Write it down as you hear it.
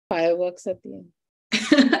fireworks at the end.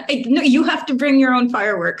 No, you have to bring your own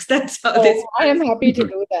fireworks. That's how this works. I am happy to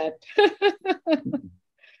do that.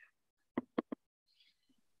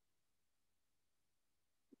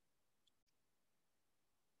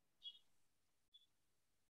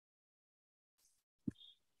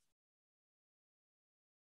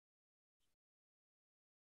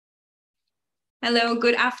 Hello,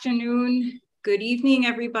 good afternoon, good evening,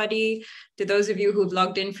 everybody. To those of you who've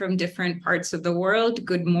logged in from different parts of the world,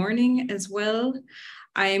 good morning as well.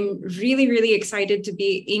 I'm really, really excited to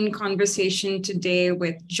be in conversation today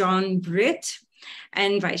with John Britt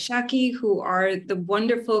and Vaishakhi, who are the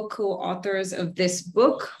wonderful co-authors of this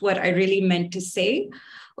book, What I Really Meant to Say,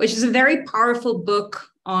 which is a very powerful book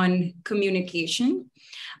on communication.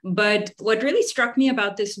 But what really struck me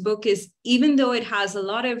about this book is even though it has a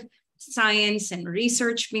lot of science and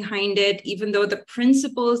research behind it, even though the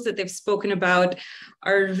principles that they've spoken about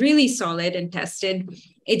are really solid and tested,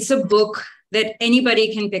 it's a book that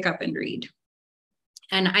anybody can pick up and read.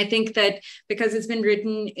 And I think that because it's been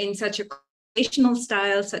written in such a conversational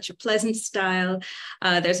style, such a pleasant style,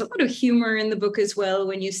 there's a lot of humor in the book as well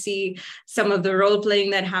when you see some of the role playing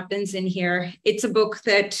that happens in here. It's a book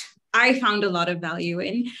that I found a lot of value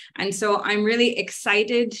in. And so I'm really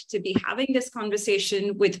excited to be having this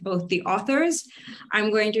conversation with both the authors. I'm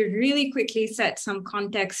going to really quickly set some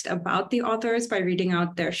context about the authors by reading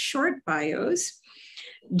out their short bios.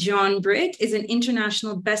 John Britt is an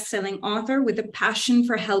international best-selling author with a passion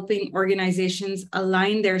for helping organizations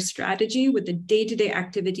align their strategy with the day-to-day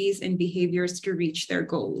activities and behaviors to reach their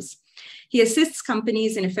goals. He assists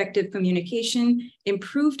companies in effective communication,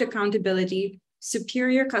 improved accountability,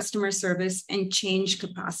 superior customer service, and change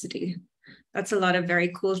capacity. That's a lot of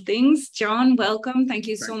very cool things. John, welcome. Thank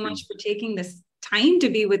you so much for taking this time to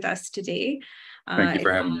be with us today. Thank you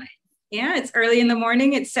for having me. Yeah, it's early in the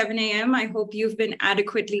morning. It's 7 a.m. I hope you've been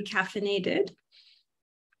adequately caffeinated.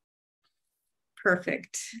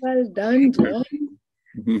 Perfect. Well done, John.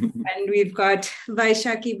 And we've got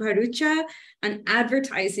Vaishakhi Bharucha, an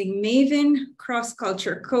advertising maven,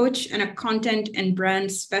 cross-culture coach, and a content and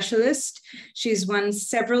brand specialist. She's won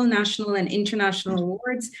several national and international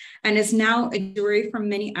awards and is now a jury for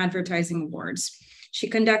many advertising awards. She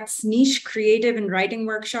conducts niche creative and writing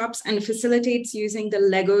workshops and facilitates using the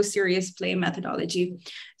Lego Serious Play methodology.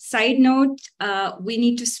 Side note, we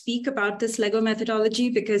need to speak about this Lego methodology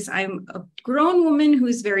because I'm a grown woman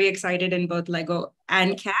who's very excited in both Lego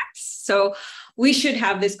and cats. So we should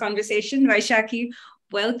have this conversation. Vaishakhi,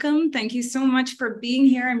 welcome. Thank you so much for being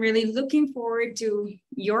here. I'm really looking forward to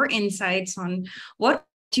your insights on what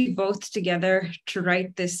you both together to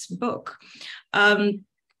write this book.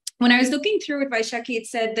 When I was looking through it, Vaishakhi, it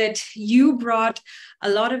said that you brought a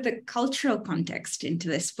lot of the cultural context into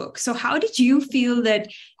this book. So how did you feel that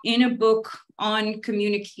in a book on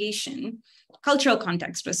communication, cultural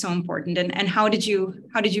context was so important, and how did you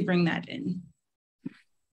bring that in?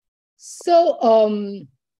 So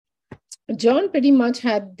John pretty much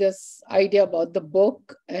had this idea about the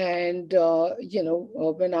book, and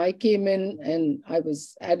when I came in and I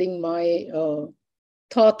was adding my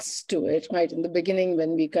thoughts to it, right, in the beginning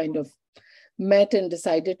when we kind of met and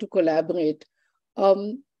decided to collaborate,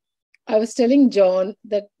 I was telling John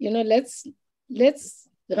that, let's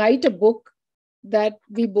write a book that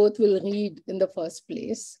we both will read in the first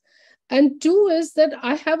place. And two is that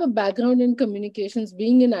I have a background in communications,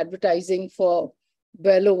 being in advertising for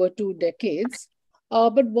well over 2 decades.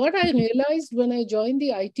 But what I realized when I joined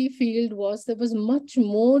the IT field was there was much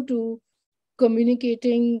more to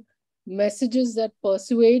communicating messages that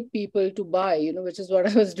persuade people to buy, which is what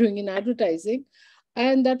I was doing in advertising.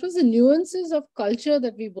 And that was the nuances of culture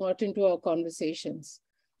that we brought into our conversations.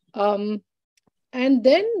 And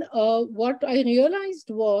then what I realized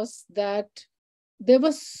was that there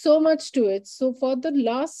was so much to it. So for the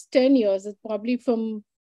last 10 years, it's probably from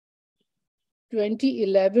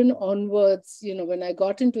 2011 onwards, when I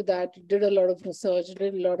got into that, did a lot of research,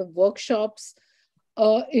 did a lot of workshops,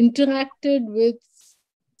 interacted with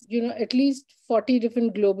at least 40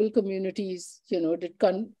 different global communities,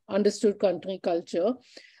 understood country culture,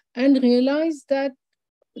 and realized that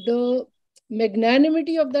the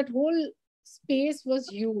magnanimity of that whole space was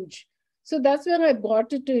huge. So that's where I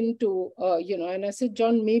brought it into, and I said,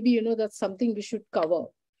 John, maybe, that's something we should cover.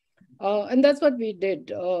 And that's what we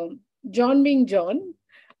did. John being John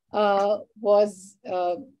was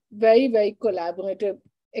very, very collaborative,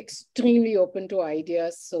 extremely open to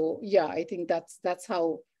ideas. So yeah, I think that's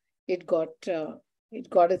how it got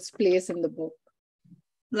its place in the book.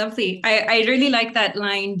 Lovely. I really like that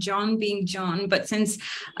line, John being John, but since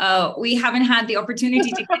we haven't had the opportunity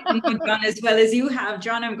to get to know John as well as you have,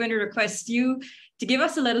 John, I'm going to request you to give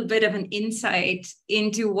us a little bit of an insight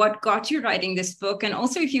into what got you writing this book. And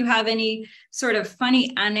also if you have any sort of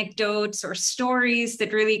funny anecdotes or stories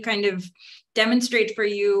that really kind of demonstrate for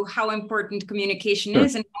you how important communication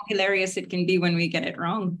is and how hilarious it can be when we get it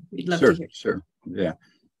wrong. We'd love to hear. Sure. Yeah.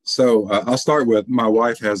 So I'll start with, my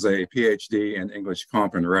wife has a PhD in English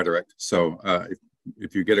Comp and Rhetoric. So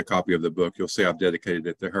if you get a copy of the book, you'll see I've dedicated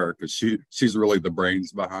it to her because she's really the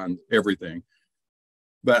brains behind everything.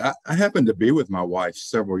 But I happened to be with my wife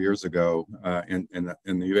several years ago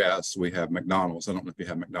in the US. We have McDonald's. I don't know if you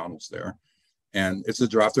have McDonald's there. And it's a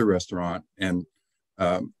drive-through restaurant. And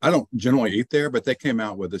I don't generally eat there, but they came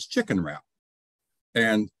out with this chicken wrap.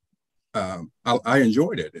 And I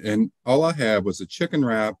enjoyed it. And all I had was a chicken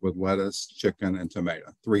wrap with lettuce, chicken, and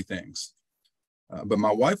tomato, 3 things. But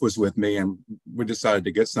my wife was with me and we decided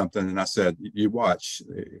to get something. And I said, you watch,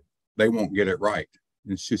 they won't get it right.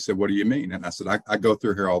 And she said, what do you mean? And I said, I go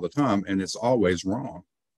through here all the time and it's always wrong.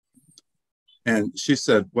 And she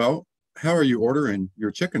said, well, how are you ordering your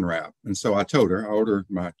chicken wrap? And so I told her I ordered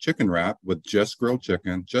my chicken wrap with just grilled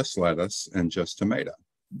chicken, just lettuce, and just tomato.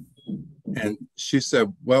 And she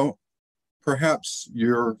said, well, perhaps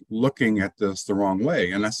you're looking at this the wrong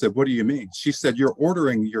way. And I said, what do you mean? She said, you're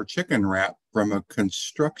ordering your chicken wrap from a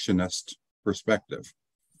constructionist perspective.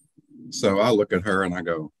 So I look at her and I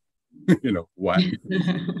go, what?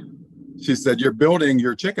 She said, you're building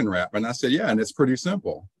your chicken wrap. And I said, yeah, and it's pretty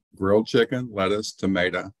simple. Grilled chicken, lettuce,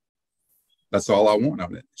 tomato. That's all I want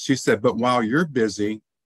on it. She said, but while you're busy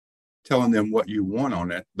telling them what you want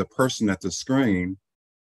on it, the person at the screen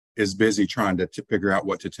is busy trying to figure out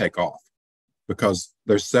what to take off. Because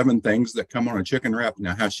there's 7 things that come on a chicken wrap.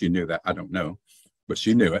 Now, how she knew that, I don't know, but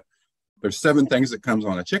she knew it. There's 7 things that comes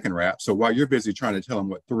on a chicken wrap. So while you're busy trying to tell them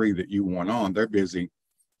what 3 that you want on, they're busy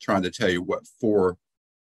trying to tell you what 4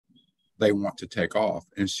 they want to take off.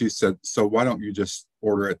 And she said, so why don't you just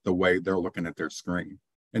order it the way they're looking at their screen?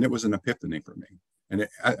 And it was an epiphany for me. And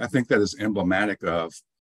I think that is emblematic of,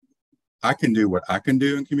 I can do what I can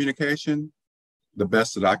do in communication, the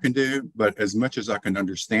best that I can do, but as much as I can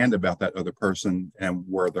understand about that other person and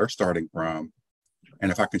where they're starting from,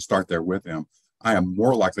 and if I can start there with them, I am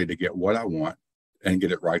more likely to get what I want and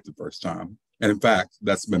get it right the first time. And in fact,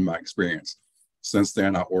 that's been my experience. Since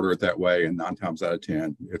then, I order it that way, and 9 times out of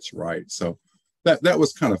 10, it's right. So that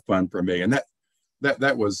was kind of fun for me. And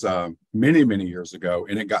that was many, many years ago.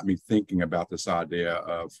 And it got me thinking about this idea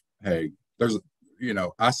of, hey, there's,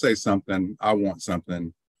 I say something, I want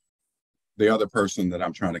something. The other person that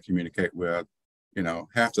I'm trying to communicate with,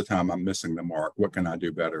 half the time I'm missing the mark. What can I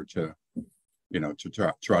do better to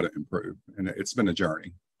try to improve? And it's been a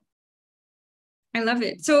journey. I love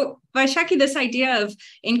it. So Vaishakhi, this idea of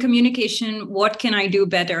in communication, what can I do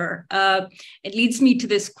better? It leads me to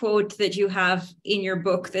this quote that you have in your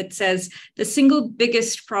book that says, the single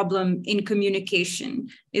biggest problem in communication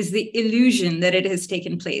is the illusion that it has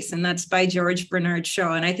taken place. And that's by George Bernard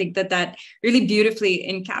Shaw. And I think that really beautifully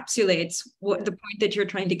encapsulates the point that you're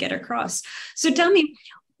trying to get across. So tell me,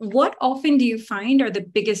 what often do you find are the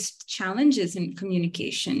biggest challenges in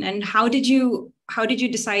communication? And how did you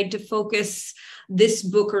decide to focus this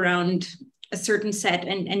book around a certain set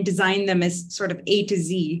and design them as sort of A to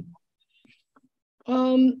Z?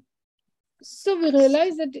 So we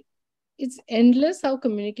realized that it's endless how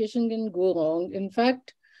communication can go wrong. In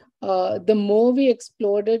fact, the more we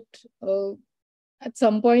explored it, at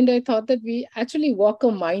some point I thought that we actually walk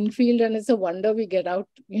a minefield, and it's a wonder we get out,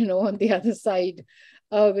 on the other side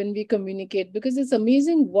when we communicate, because it's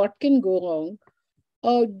amazing what can go wrong.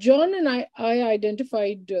 John and I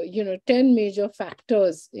identified, 10 major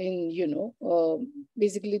factors in,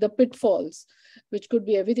 basically the pitfalls, which could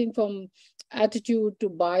be everything from attitude to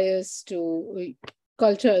bias to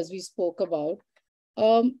culture, as we spoke about.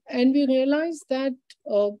 And we realized that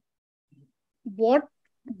what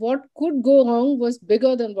could go wrong was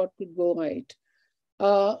bigger than what could go right.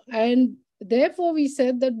 And therefore, we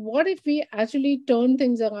said that what if we actually turn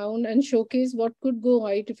things around and showcase what could go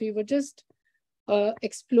right if we were just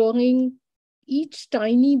exploring each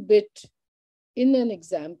tiny bit in an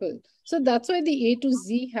example. So that's why the A to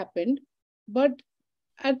Z happened. But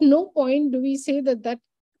at no point do we say that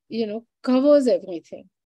covers everything.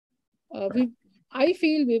 I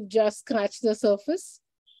feel we've just scratched the surface.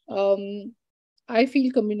 I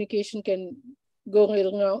feel communication can go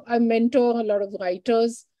real now. I mentor a lot of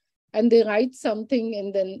writers, and they write something,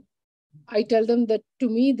 and then I tell them that, to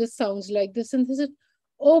me, this sounds like this. And they said,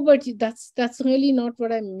 oh, but that's really not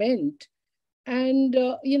what I meant. And,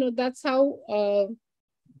 that's how,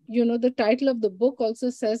 the title of the book also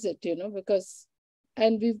says it, because,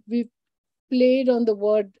 and we've played on the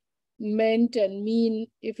word meant and mean,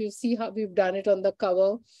 if you see how we've done it on the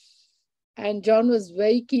cover. And John was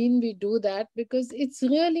very keen we do that, because it's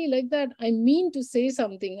really like that. I mean to say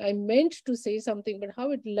something, I meant to say something, but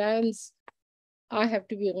how it lands, I have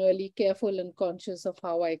to be really careful and conscious of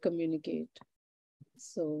how I communicate.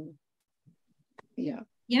 So, yeah.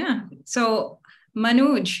 Yeah. So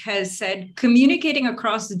Manoj has said, communicating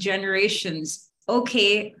across generations,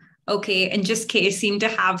 okay, and just K seem to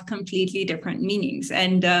have completely different meanings.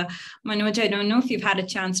 And Manoj, I don't know if you've had a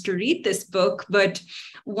chance to read this book, but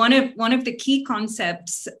one of the key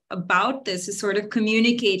concepts about this is sort of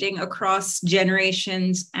communicating across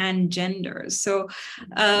generations and genders. So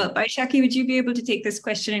Vaishakhi, would you be able to take this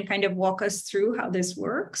question and kind of walk us through how this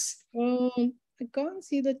works? I can't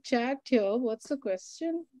see the chat here. What's the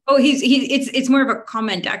question? Oh, it's more of a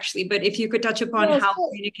comment actually, but if you could touch upon how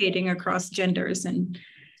communicating across genders and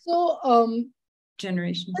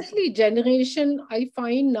generations. Especially generation, I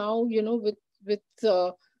find now, with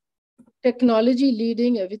technology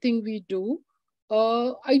leading everything we do,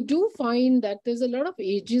 I do find that there's a lot of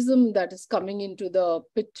ageism that is coming into the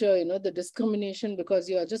picture, the discrimination because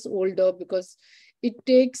you are just older, because it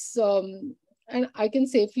takes, and I can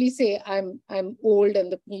safely say I'm old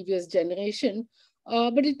and the previous generation,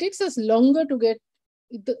 but it takes us longer to get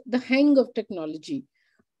the hang of technology.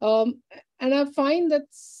 And I find that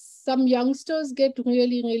some youngsters get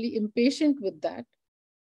really, really impatient with that.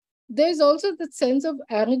 There's also the sense of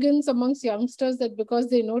arrogance amongst youngsters that because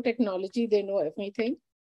they know technology, they know everything.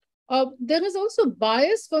 There is also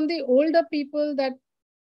bias from the older people that,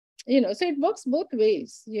 so it works both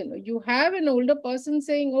ways. You have an older person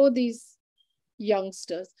saying, oh, these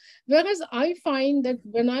youngsters. Whereas I find that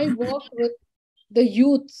when I work with the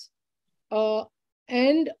youth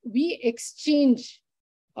and we exchange,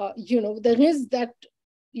 there is that,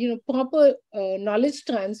 proper knowledge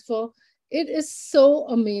transfer. It is so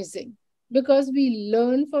amazing because we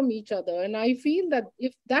learn from each other. And I feel that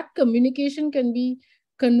if that communication can be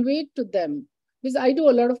conveyed to them, because I do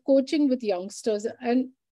a lot of coaching with youngsters and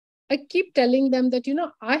I keep telling them that,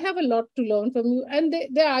 I have a lot to learn from you. And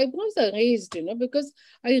their eyebrows are raised, because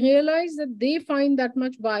I realize that they find that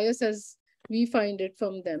much bias as we find it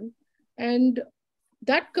from them. And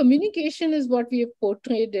that communication is what we have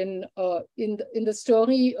portrayed in the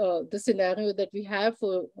story, the scenario that we have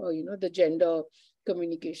for, the gender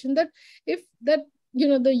communication, that if that,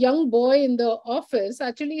 the young boy in the office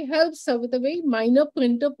actually helps her with a very minor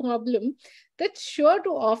printer problem, that's sure to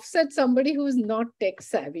offset somebody who is not tech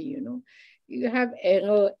savvy, You have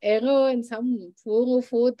error and some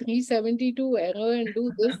 404, 372 error and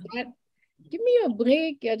do this, that. Give me a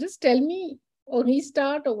break. Yeah, just tell me or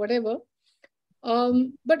restart or whatever.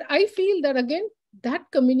 But I feel that, again, that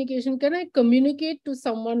communication, can I communicate to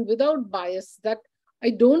someone without bias that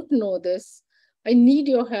I don't know this, I need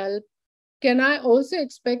your help? Can I also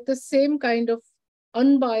expect the same kind of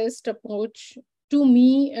unbiased approach to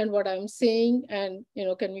me and what I'm saying? And,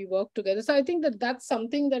 can we work together? So I think that that's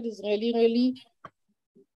something that is really, really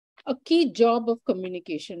a key job of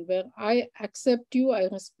communication, where I accept you, I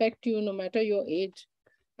respect you, no matter your age.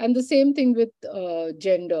 And the same thing with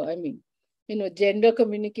gender. I mean, gender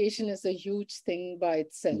communication is a huge thing by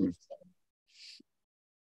itself.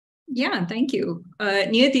 Yeah, thank you.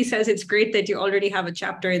 Niyati says it's great that you already have a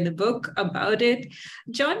chapter in the book about it.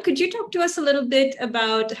 John, could you talk to us a little bit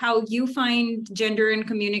about how you find gender in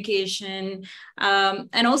communication,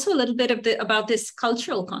 and also a little bit about this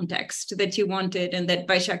cultural context that you wanted and that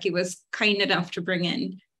Vaishakhi was kind enough to bring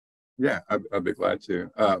in? Yeah, I'd be glad to.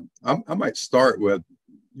 I might start with,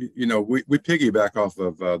 we piggyback off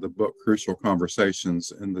of the book Crucial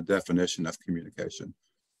Conversations in the definition of communication,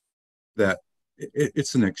 that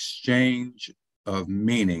it's an exchange of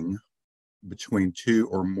meaning between two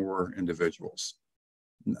or more individuals,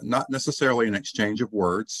 not necessarily an exchange of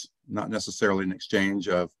words, not necessarily an exchange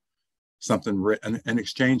of something written, an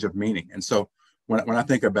exchange of meaning. And so when I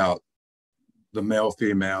think about the male,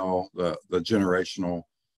 female, the generational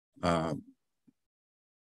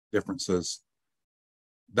differences,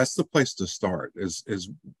 that's the place to start, is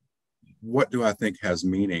what do I think has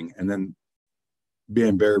meaning? And then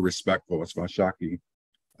being very respectful, as Vaishakhi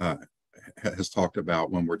has talked about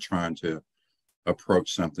when we're trying to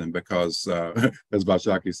approach something, because as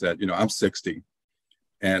Vaishakhi said, I'm 60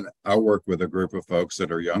 and I work with a group of folks that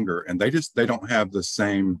are younger, and they don't have the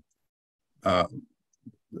same,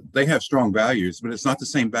 they have strong values, but it's not the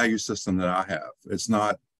same value system that I have. It's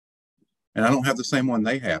not, and I don't have the same one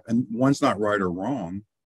they have, and one's not right or wrong.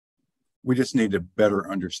 We just need to better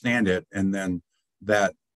understand it. And then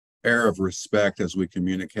that air of respect as we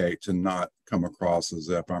communicate, to not come across as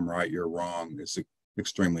if I'm right, you're wrong, is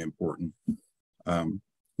extremely important.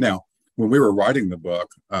 Now, when we were writing the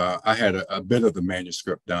book, I had a bit of the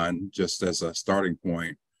manuscript done just as a starting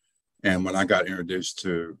point. And when I got introduced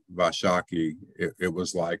to Vaishakhi, it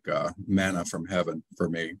was like manna from heaven for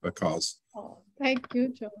me, because thank you,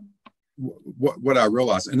 John. What I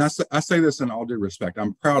realized, and I say this in all due respect,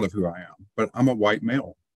 I'm proud of who I am, but I'm a white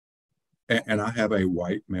male, and I have a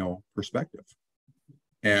white male perspective.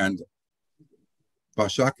 And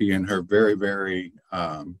Vaishakhi, in her very, very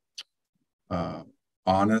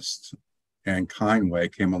honest and kind way,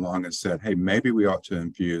 came along and said, hey, maybe we ought to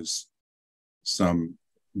infuse some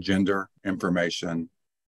gender information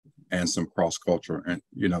and some cross culture. And,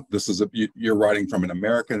 you know, this is you're writing from an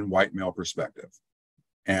American white male perspective.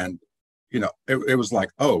 And, you know, it was like,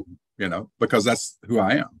 oh, you know, because that's who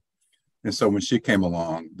I am. And so when she came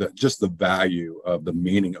along, just the value of the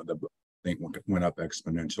meaning of the book, I think, went up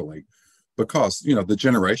exponentially, because, you know, the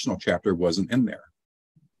generational chapter wasn't in there.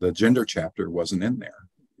 The gender chapter wasn't in there.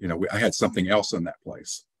 You know, I had something else in that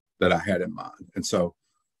place that I had in mind. And so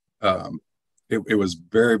it was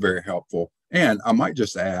very, very helpful. And I might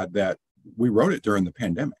just add that we wrote it during the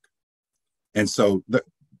pandemic. And so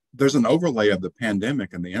there's an overlay of the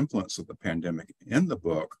pandemic and the influence of the pandemic in the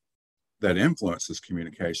book that influences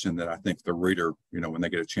communication that I think the reader, you know, when they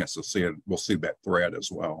get a chance to see it, will see that thread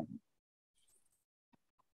as well.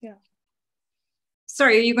 Yeah.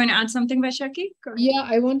 Sorry, are you going to add something, Vaishakhi? Yeah,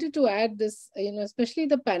 I wanted to add this, you know, especially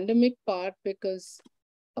the pandemic part, because,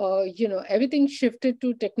 you know, everything shifted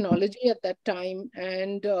to technology at that time.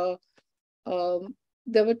 And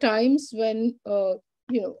there were times when,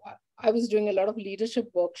 you know, I was doing a lot of leadership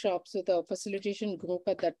workshops with a facilitation group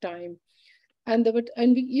at that time. And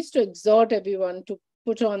we used to exhort everyone to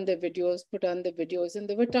put on their videos. And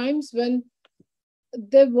there were times when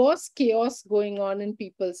there was chaos going on in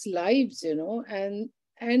people's lives, you know,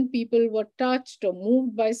 and people were touched or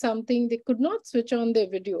moved by something. They could not switch on their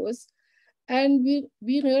videos. And we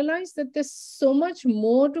realized that there's so much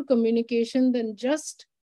more to communication than just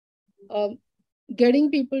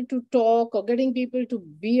getting people to talk or getting people to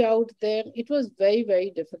be out there. It was very,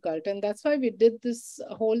 very difficult. And that's why we did this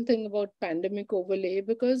whole thing about pandemic overlay,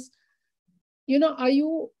 because, you know, are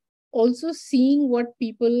you also seeing what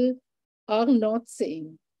people are not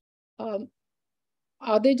saying?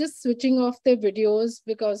 Are they just switching off their videos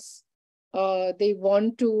because they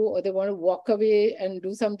want to walk away and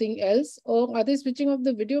do something else? Or are they switching off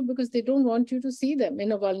the video because they don't want you to see them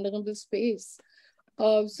in a vulnerable space?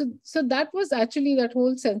 So that was actually that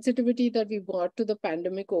whole sensitivity that we brought to the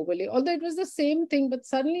pandemic overlay. Although it was the same thing, but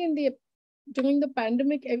suddenly during the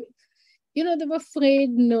pandemic, you know, there were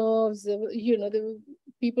frayed nerves. You know,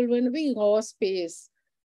 people were in a very raw space.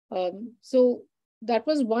 So that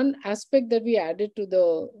was one aspect that we added to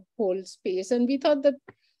the whole space. And we thought that,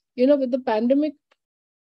 you know, with the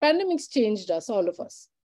pandemics changed us, all of us.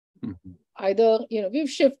 Mm-hmm. Either, you know, we've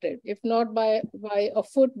shifted, if not by a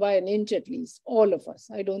foot, by an inch at least, all of us.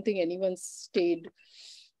 I don't think anyone stayed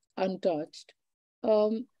untouched.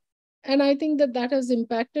 And I think that has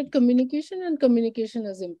impacted communication, and communication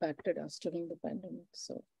has impacted us during the pandemic.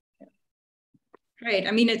 So, yeah. Right.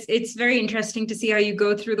 I mean, it's very interesting to see how you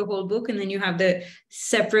go through the whole book, and then you have the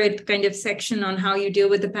separate kind of section on how you deal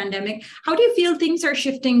with the pandemic. How do you feel things are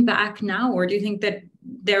shifting back now? Or do you think that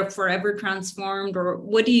they're forever transformed? Or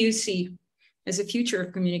what do you see as a future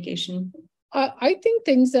of communication? I think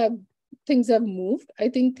things have moved. I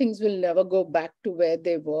think things will never go back to where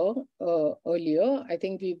they were earlier. I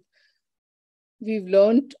think we've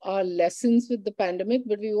learned our lessons with the pandemic,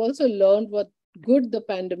 but we've also learned what good the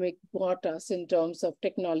pandemic brought us in terms of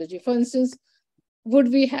technology. For instance,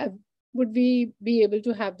 would we be able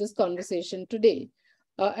to have this conversation today?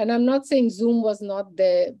 And I'm not saying Zoom was not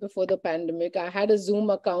there before the pandemic. I had a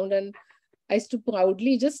Zoom account, and I used to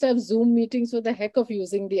proudly just have Zoom meetings for the heck of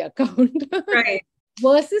using the account. Right.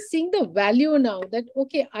 Versus seeing the value now that,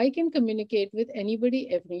 okay, I can communicate with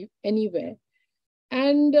anybody anywhere.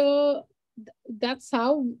 And that's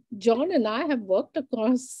how John and I have worked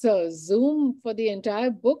across Zoom for the entire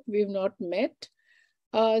book. We've not met.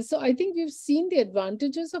 So I think we've seen the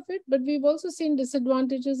advantages of it, but we've also seen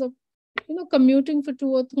disadvantages of, you know, commuting for 2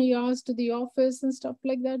 or 3 hours to the office and stuff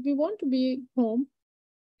like that. We want to be home.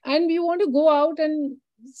 And we want to go out and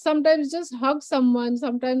sometimes just hug someone,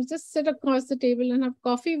 sometimes just sit across the table and have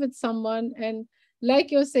coffee with someone. And like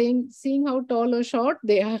you're saying, seeing how tall or short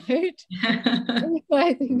they are, right?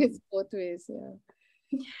 I think it's both ways, yeah.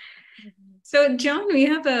 So, John, we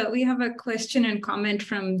have a question and comment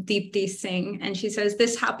from Deepti Singh, and she says,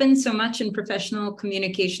 this happens so much in professional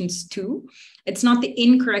communications too. It's not the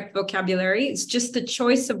incorrect vocabulary, it's just the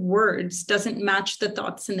choice of words doesn't match the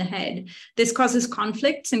thoughts in the head. This causes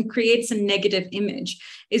conflicts and creates a negative image.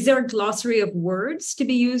 Is there a glossary of words to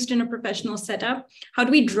be used in a professional setup? How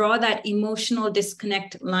do we draw that emotional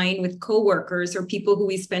disconnect line with coworkers or people who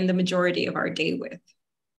we spend the majority of our day with?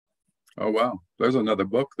 Oh, wow. There's another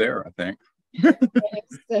book there, I think.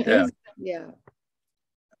 Yeah. Yeah.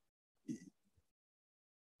 I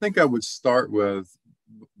think I would start with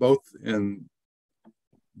both in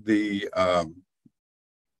the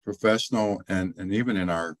professional and even in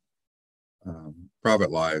our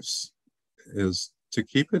private lives is to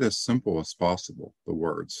keep it as simple as possible, the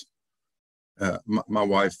words. My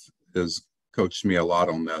wife has coached me a lot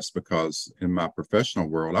on this because in my professional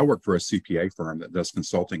world, I work for a CPA firm that does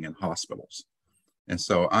consulting in hospitals. And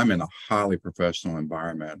so I'm in a highly professional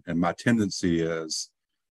environment, and my tendency is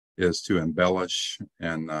to embellish,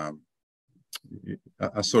 and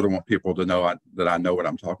I sort of want people to know that I know what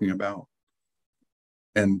I'm talking about.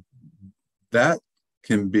 And that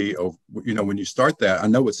can be, when you start that, I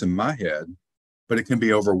know it's in my head, but it can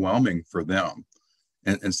be overwhelming for them.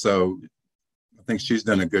 And so I think she's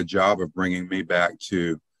done a good job of bringing me back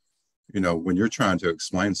to, when you're trying to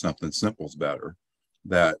explain something, simple's better.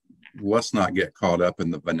 That let's not get caught up in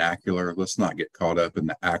the vernacular. Let's not get caught up in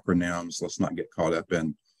the acronyms. Let's not get caught up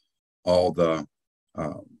in all the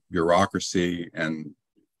bureaucracy and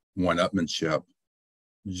one-upmanship.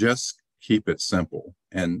 Just keep it simple.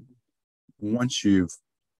 And once you've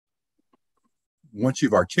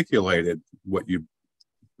articulated the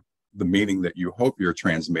meaning that you hope you're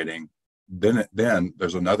transmitting, then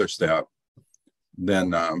there's another step.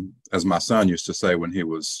 Then, as my son used to say when he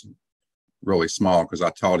was really small, because I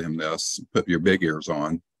taught him this, put your big ears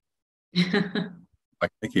on,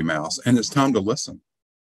 like Mickey Mouse, and it's time to listen.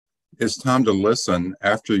 It's time to listen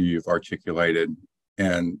after you've articulated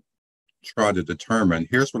and try to determine,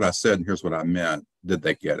 here's what I said and here's what I meant. Did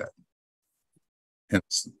they get it? And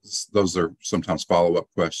those are sometimes follow-up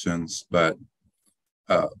questions, but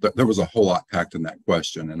there was a whole lot packed in that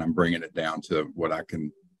question, and I'm bringing it down to what I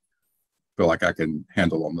can feel like I can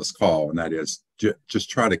handle on this call, and that is just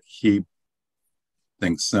try to keep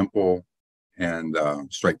things simple and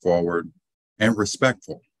straightforward and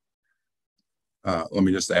respectful. Let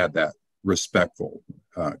me just add that, respectful.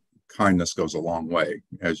 Kindness goes a long way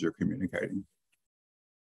as you're communicating.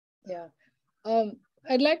 Yeah.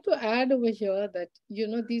 I'd like to add over here that,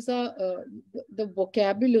 these are the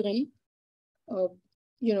vocabulary,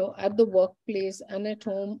 at the workplace and at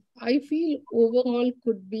home, I feel overall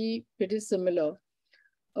could be pretty similar.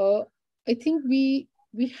 I think we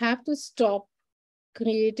have to stop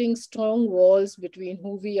creating strong walls between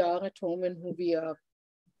who we are at home and who we are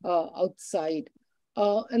outside.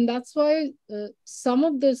 And that's why some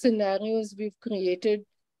of the scenarios we've created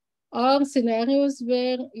are scenarios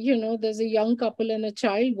where, there's a young couple and a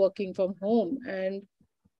child working from home, and,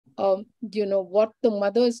 what the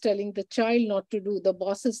mother is telling the child not to do, the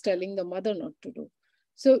boss is telling the mother not to do.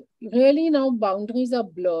 So really now boundaries are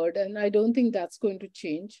blurred, and I don't think that's going to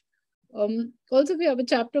change. Also, we have a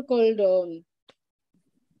chapter called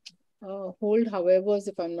Hold However's,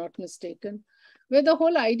 if I'm not mistaken, where the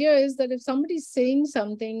whole idea is that if somebody's saying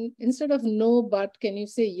something, instead of no, but, can you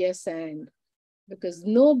say yes and? Because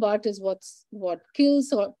no, but is what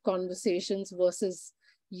kills conversations, versus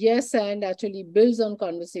yes and actually builds on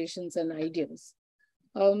conversations and ideas.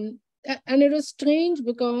 And it was strange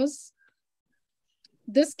because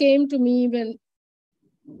this came to me when,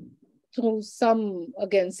 through some,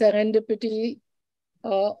 again, serendipity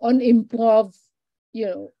on improv,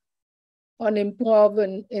 on improv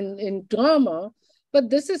and in drama. But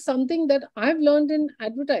this is something that I've learned in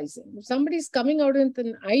advertising. If somebody's coming out with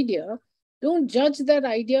an idea, don't judge that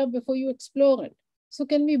idea before you explore it. So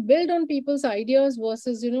can we build on people's ideas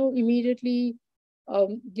versus, immediately,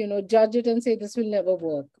 judge it and say this will never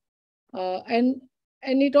work? And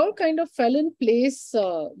it all kind of fell in place,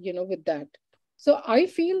 with that. So I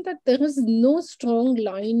feel that there is no strong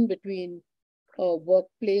line between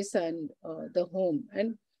workplace and the home.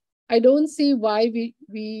 And I don't see why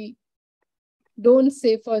we don't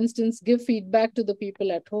say, for instance, give feedback to the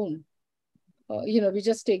people at home. We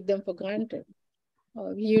just take them for granted.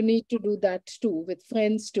 You need to do that too with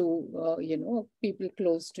friends too, people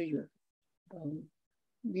close to you.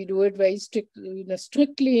 We do it very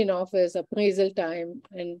strictly in office, appraisal time,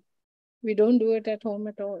 and we don't do it at home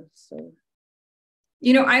at all. So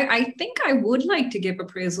You know, I think I would like to give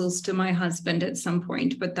appraisals to my husband at some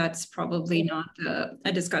point, but that's probably not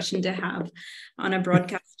a discussion to have on a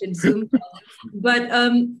broadcasted Zoom call. But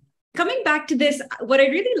coming back to this, what I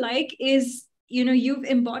really like is, you know, you've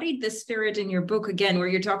embodied the spirit in your book again, where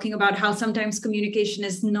you're talking about how sometimes communication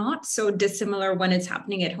is not so dissimilar when it's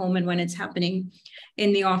happening at home and when it's happening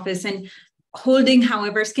in the office. And holding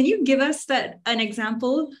however, can you give us an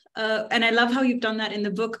example? And I love how you've done that in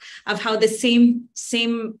the book, of how the same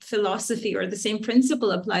philosophy or the same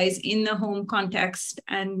principle applies in the home context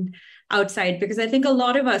and outside, because I think a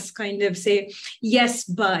lot of us kind of say yes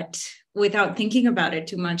but without thinking about it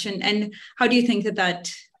too much. And how do you think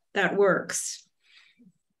that works?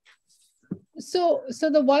 So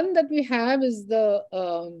the one that we have is the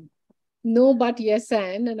no but yes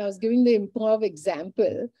and I was giving the improv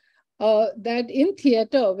example. That in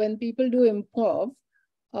theater, when people do improv,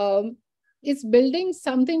 it's building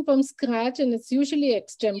something from scratch and it's usually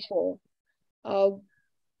extempore.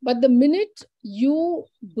 But the minute you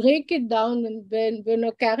break it down and when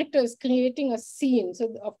a character is creating a scene,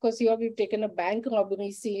 so of course here we've taken a bank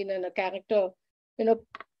robbery scene and a character, you know,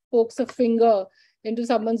 pokes a finger into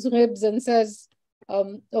someone's ribs and says,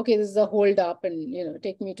 okay, this is a hold up and, you know,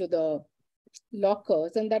 take me to the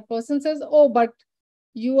lockers. And that person says, oh, but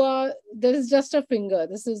this is just a finger.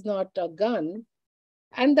 This is not a gun.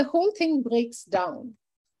 And the whole thing breaks down.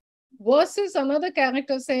 Versus another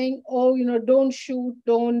character saying, oh, you know, don't shoot,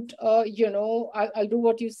 don't, you know, I'll do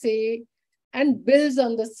what you say, and builds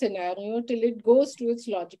on the scenario till it goes to its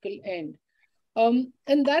logical end.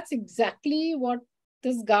 And that's exactly what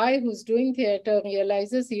this guy who's doing theater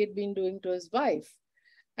realizes he had been doing to his wife.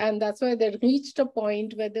 And that's why they reached a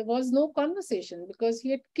point where there was no conversation, because he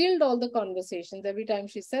had killed all the conversations. Every time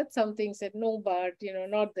she said something, said, no, but, you know,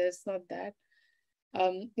 not this, not that,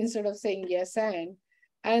 instead of saying yes and.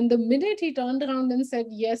 And the minute he turned around and said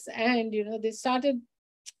yes and, you know, they started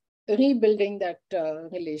rebuilding that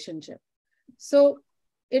relationship. So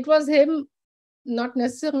it was him, not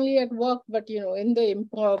necessarily at work, but, you know, in the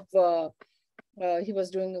improv, he was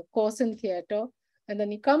doing a course in theater. And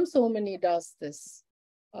then he comes home and he does this.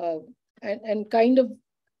 And kind of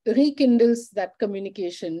rekindles that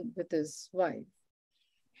communication with his wife.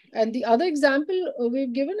 And the other example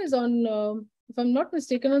we've given is on, if I'm not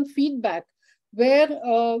mistaken, on feedback, where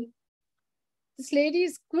this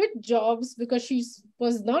lady's quit jobs because she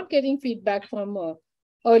was not getting feedback from her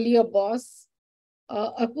earlier boss,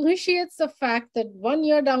 appreciates the fact that 1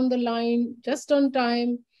 year down the line, just on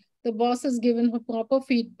time, the boss has given her proper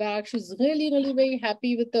feedback. She's really, really very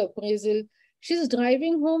happy with the appraisal. She's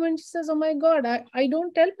driving home and she says, oh my God, I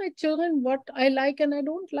don't tell my children what I like and I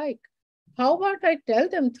don't like. How about I tell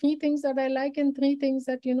them 3 things that I like and 3 things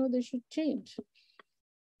that, you know, they should change.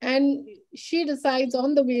 And she decides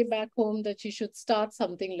on the way back home that she should start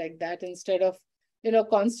something like that instead of, you know,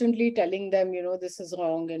 constantly telling them, you know, this is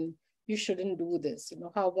wrong and you shouldn't do this. You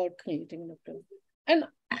know, how about creating an approach?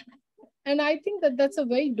 And I think that that's a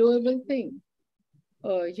very doable thing.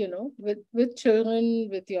 You know, with children,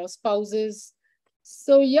 with your spouses.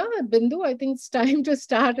 So yeah, Bindu, I think it's time to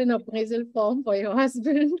start an appraisal form for your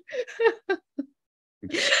husband.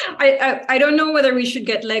 I don't know whether we should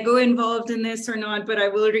get Lego involved in this or not, but I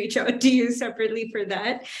will reach out to you separately for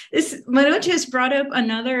that. Manoj has brought up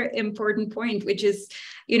another important point, which is,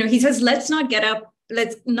 you know, he says, let's not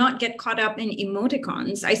get caught up in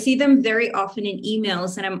emoticons. I see them very often in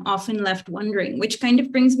emails and I'm often left wondering, which kind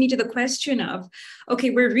of brings me to the question of, okay,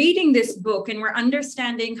 we're reading this book and we're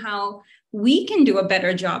understanding how we can do a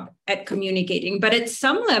better job at communicating. But at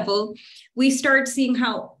some level, we start seeing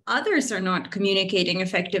how others are not communicating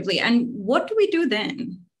effectively. And what do we do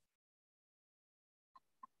then?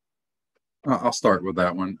 I'll start with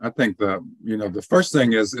that one. I think the first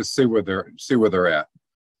thing is see where they're at.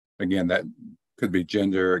 Again, that could be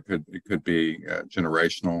gender, it could be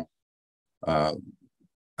generational.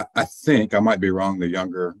 I think, I might be wrong, the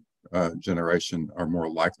younger generation are more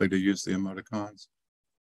likely to use the emoticons.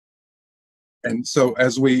 And so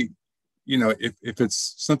as we, you know, if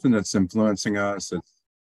it's something that's influencing us,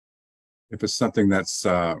 if it's something that's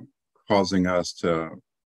causing us to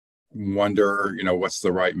wonder, you know, what's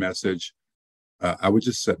the right message, I would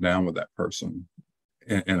just sit down with that person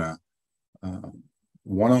in a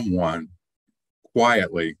one-on-one,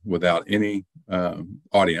 quietly, without any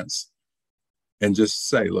audience, and just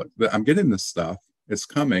say, look, I'm getting this stuff, it's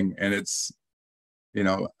coming, and it's, you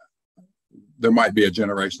know, there might be a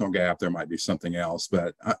generational gap, there might be something else,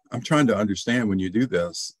 but I'm trying to understand when you do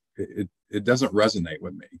this, it doesn't resonate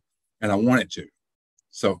with me, and I want it to.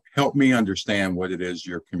 So help me understand what it is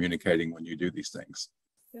you're communicating when you do these things.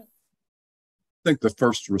 Yeah. think the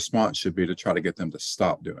first response should be to try to get them to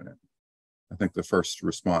stop doing it. I think the first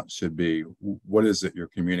response should be, what is it you're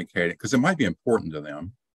communicating? Because it might be important to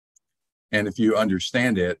them. And if you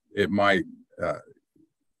understand it, it might,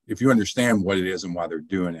 if you understand what it is and why they're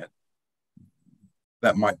doing it,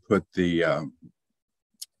 that might put the,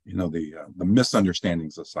 the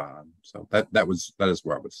misunderstandings aside. So that is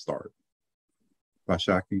where I would start.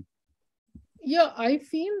 Vaishakhi? Yeah, I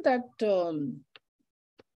feel that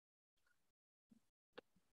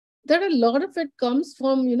that a lot of it comes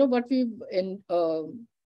from, what we've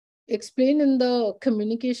explained in the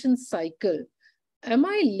communication cycle. Am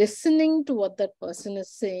I listening to what that person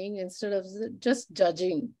is saying instead of just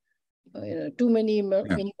judging? Too many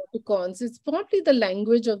emoticons. It's probably the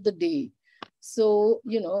language of the day. So,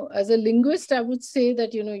 as a linguist, I would say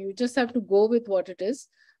that, you just have to go with what it is.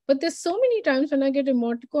 But there's so many times when I get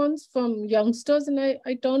emoticons from youngsters and I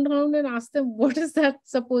turn around and ask them, what is that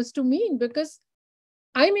supposed to mean? Because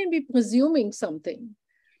I may be presuming something.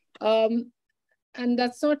 And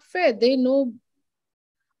that's not fair. They know.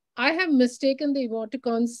 I have mistaken the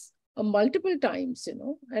emoticons multiple times,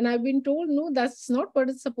 and I've been told, no, that's not what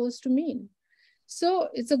it's supposed to mean. So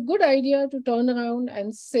it's a good idea to turn around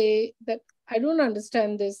and say that I don't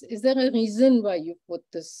understand this. Is there a reason why you put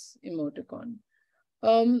this emoticon?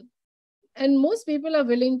 And most people are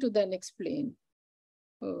willing to then explain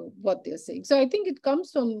what they're saying. So I think it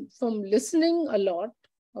comes from listening a lot.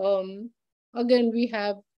 Again, we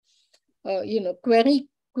have, query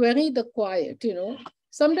the quiet,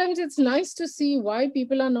 Sometimes it's nice to see why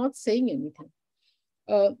people are not saying anything.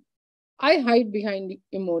 I hide behind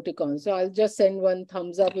emoticons. So I'll just send one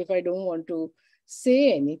thumbs up if I don't want to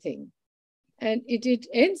say anything. And it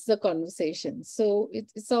ends the conversation. So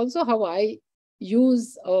it's also how I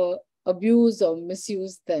use or abuse or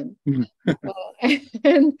misuse them.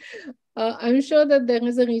 And I'm sure that there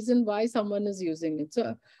is a reason why someone is using it.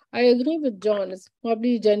 So I agree with John. It's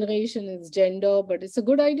probably generation, it's gender, but it's a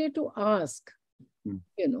good idea to ask.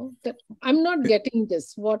 That I'm not getting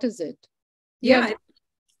this. What is it? Yeah,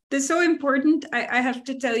 it's so important. I have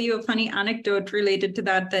to tell you a funny anecdote related to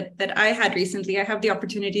that I had recently. I have the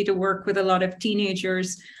opportunity to work with a lot of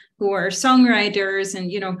teenagers who are songwriters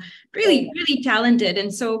and, really, really talented.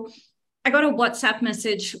 And so I got a WhatsApp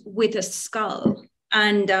message with a skull,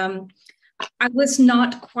 and I was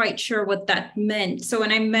not quite sure what that meant. So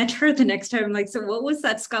when I met her the next time, I'm like, so what was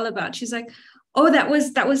that skull about? She's like, oh, that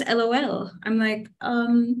was LOL. I'm like,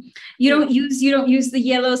 you don't use the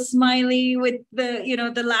yellow smiley with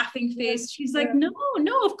the, the laughing face. She's like, no,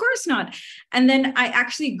 of course not. And then I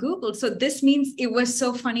actually Googled. So this means it was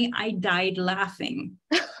so funny, I died laughing.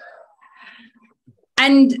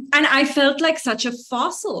 And I felt like such a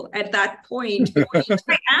fossil at that point.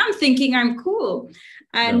 I am thinking I'm cool.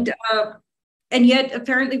 And yet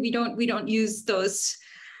apparently we don't use those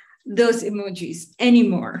emojis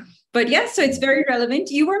anymore. But yes, so it's very relevant.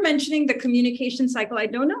 You were mentioning the communication cycle. I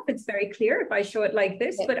don't know if it's very clear if I show it like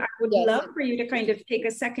this, but I would love for you to kind of take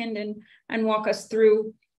a second and walk us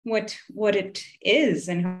through what it is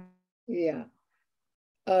and how. Yeah.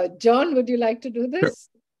 John, would you like to do this?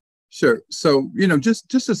 Sure. So,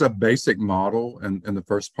 just as a basic model in the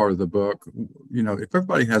first part of the book, if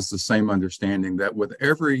everybody has the same understanding that with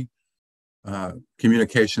every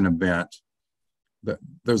communication event, that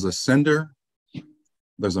there's a sender,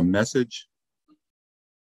 there's a message,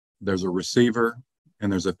 there's a receiver,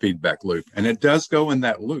 and there's a feedback loop. And it does go in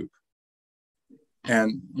that loop.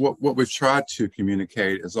 And what we've tried to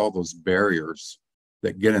communicate is all those barriers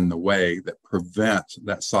that get in the way that prevent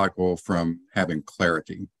that cycle from having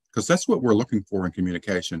clarity. Because that's what we're looking for in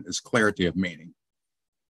communication is clarity of meaning.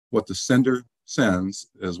 What the sender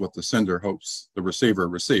sends is what the sender hopes the receiver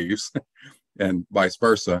receives and vice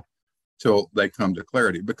versa till they come to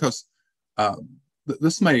clarity. Because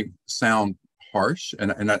this may sound harsh,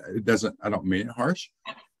 and it doesn't. I don't mean it harsh,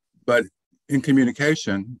 but in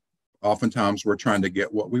communication, oftentimes we're trying to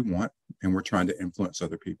get what we want, and we're trying to influence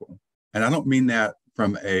other people. And I don't mean that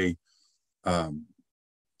from a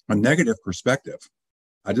negative perspective.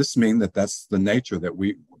 I just mean that that's the nature that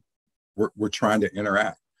we're trying to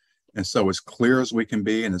interact. And so, as clear as we can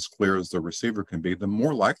be, and as clear as the receiver can be, the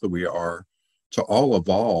more likely we are to all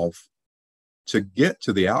evolve to get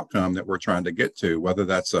to the outcome that we're trying to get to, whether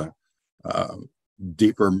that's a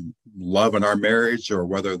deeper love in our marriage, or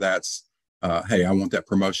whether that's, hey, I want that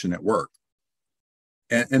promotion at work.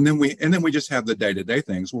 And then we just have the day-to-day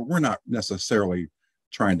things where we're not necessarily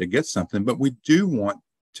trying to get something, but we do want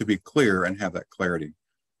to be clear and have that clarity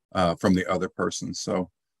from the other person.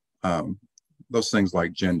 So those things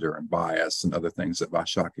like gender and bias and other things that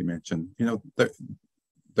Vaishakhi mentioned,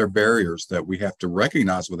 they're barriers that we have to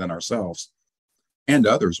recognize within ourselves and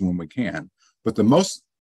others when we can. But the most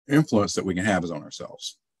influence that we can have is on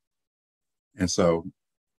ourselves. And so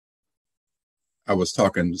I was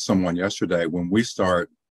talking to someone yesterday, when we start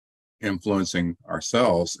influencing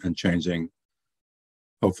ourselves and changing,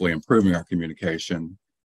 hopefully improving our communication,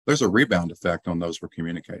 there's a rebound effect on those we're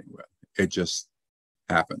communicating with. It just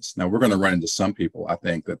happens. Now, we're going to run into some people, I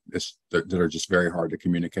think, that are just very hard to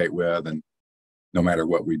communicate with. And no matter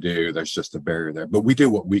what we do, there's just a barrier there. But we do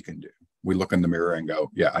what we can do. We look in the mirror and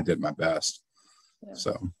go, yeah, I did my best. Yeah.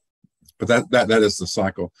 So, but that is the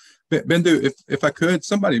cycle. Bindu, if I could,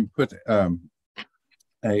 somebody put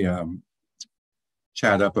a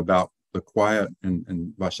chat up about the quiet,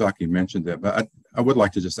 and Vaishakhi mentioned it, but I would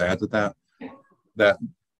like to just add to that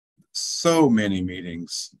so many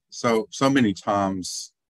meetings, so many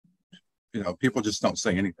times, people just don't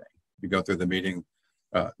say anything. You go through the meeting,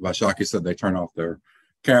 Vaishakhi said they turn off their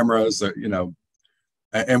cameras,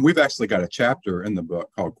 and we've actually got a chapter in the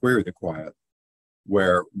book called Query the Quiet,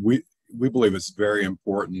 where we believe it's very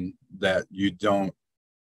important that you don't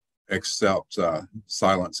accept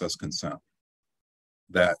silence as consent.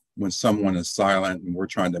 That when someone is silent and we're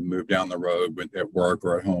trying to move down the road at work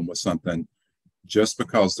or at home with something, just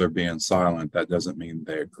because they're being silent, that doesn't mean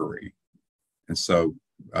they agree. And so,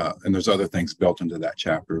 and there's other things built into that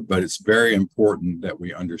chapter, but it's very important that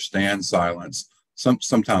we understand silence.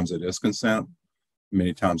 Sometimes it is consent,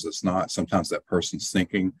 many times it's not. Sometimes that person's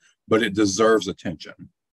thinking, but it deserves attention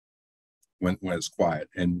when it's quiet.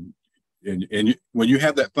 And when you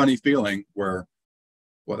have that funny feeling where,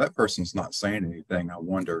 well, that person's not saying anything, I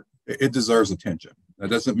wonder, it deserves attention. That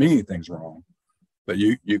doesn't mean anything's wrong, but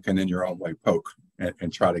you can in your own way poke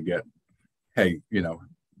and try to get, hey,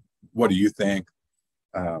 what do you think?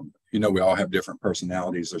 We all have different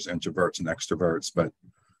personalities. There's introverts and extroverts, but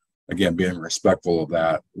again, being respectful of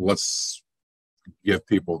that, let's give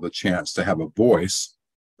people the chance to have a voice,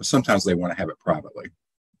 but sometimes they want to have it privately.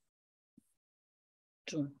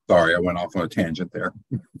 Sure. Sorry, I went off on a tangent there.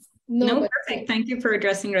 No, perfect. Thank you for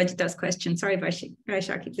addressing Rajita's question. Sorry,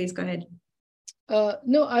 Vaishakhi, please go ahead.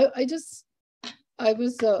 No, I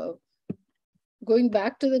was going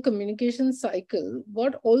back to the communication cycle.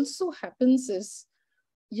 What also happens is,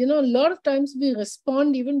 a lot of times we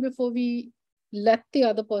respond even before we let the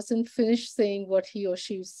other person finish saying what he or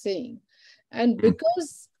she is saying. And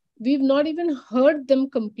because we've not even heard them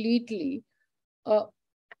completely,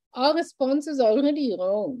 our response is already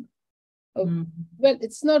wrong. Well,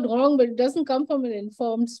 it's not wrong, but it doesn't come from an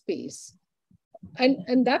informed space.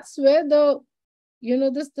 And that's where the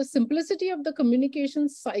simplicity of the communication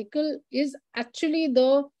cycle is actually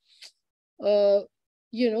the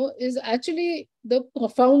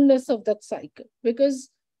profoundness of that cycle. Because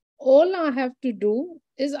all I have to do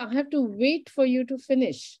is I have to wait for you to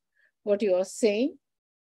finish what you are saying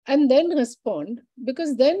and then respond,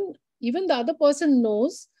 because then even the other person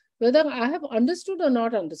knows whether I have understood or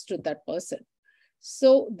not understood that person.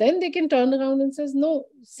 So then they can turn around and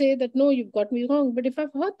say that, no, you've got me wrong. But if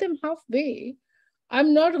I've heard them halfway,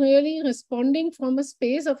 I'm not really responding from a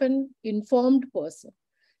space of an informed person.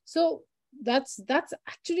 So that's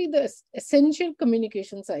actually the essential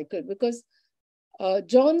communication cycle, because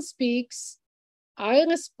John speaks, I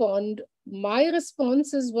respond, my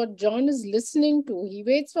response is what John is listening to. He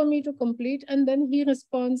waits for me to complete and then he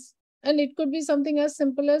responds. And it could be something as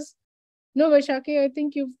simple as, no, Vaishakhi, I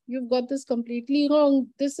think you've got this completely wrong.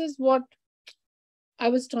 This is what I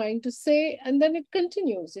was trying to say. And then it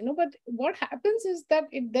continues, but what happens is that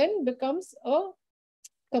it then becomes a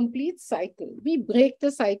complete cycle. We break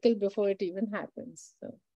the cycle before it even happens.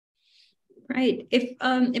 So. Right.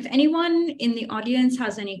 If anyone in the audience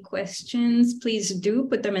has any questions, please do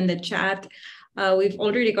put them in the chat. We've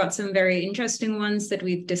already got some very interesting ones that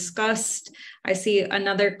we've discussed. I see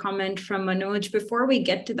another comment from Manoj. Before we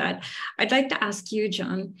get to that, I'd like to ask you,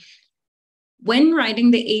 John, when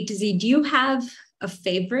writing the A to Z, do you have a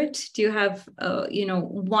favorite? Do you have,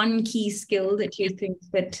 one key skill that you think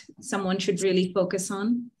that someone should really focus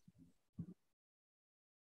on?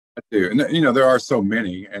 I do. And, there are so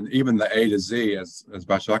many, and even the A to Z, as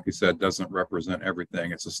Vaishakhi said, doesn't represent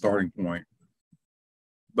everything. It's a starting point.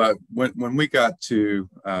 But when we got to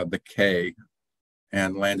the K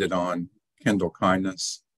and landed on Kindle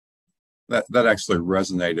Kindness, that actually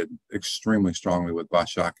resonated extremely strongly with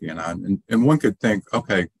Vaishakhi and I. And one could think,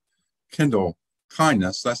 okay, Kindle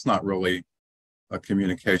Kindness, that's not really a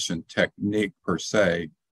communication technique per se.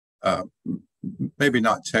 Maybe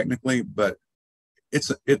not technically, but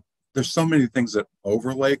there's so many things that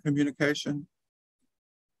overlay communication,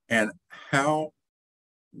 and how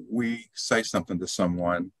we say something to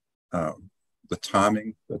someone, the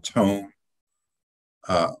timing, the tone,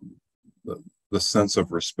 the sense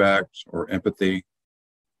of respect or empathy,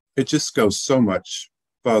 it just goes so much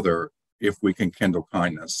further if we can kindle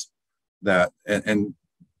kindness. And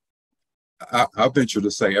I venture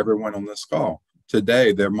to say everyone on this call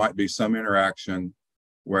today, there might be some interaction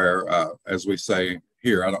where, as we say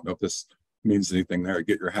here, I don't know if this means anything there,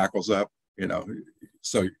 get your hackles up,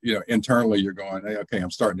 so, internally you're going, hey, okay, I'm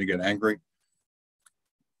starting to get angry,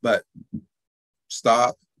 but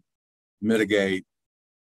stop, mitigate,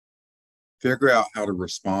 figure out how to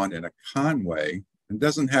respond in a kind way. It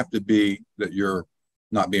doesn't have to be that you're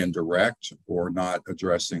not being direct or not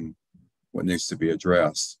addressing what needs to be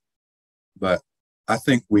addressed. But I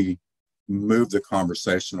think we move the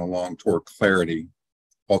conversation along toward clarity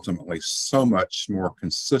ultimately so much more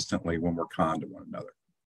consistently when we're kind to one another.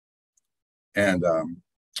 And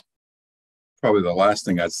probably the last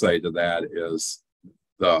thing I'd say to that is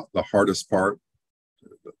the hardest part,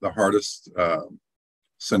 the hardest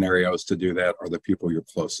scenarios to do that are the people you're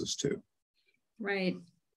closest to. Right.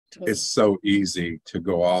 It's so easy to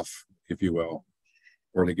go off, if you will,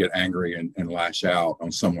 or to get angry and lash out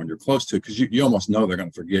on someone you're close to, because you almost know they're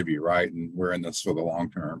going to forgive you, right? And we're in this for the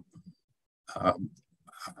long term.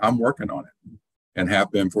 I'm working on it and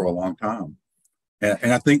have been for a long time.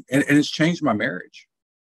 And I think, and it's changed my marriage.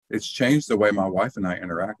 It's changed the way my wife and I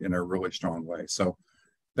interact in a really strong way. So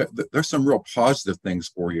there's some real positive things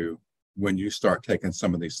for you when you start taking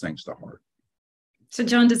some of these things to heart. So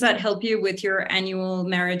John, does that help you with your annual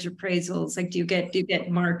marriage appraisals? Like, do you get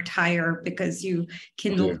marked higher because you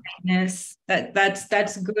kindle kindness?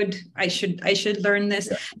 That's good. I should learn this.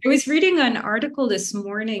 Yeah. I was reading an article this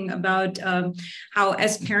morning about how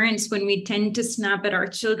as parents, when we tend to snap at our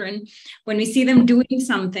children, when we see them doing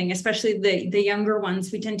something, especially the younger ones,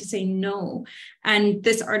 we tend to say no. And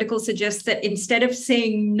this article suggests that instead of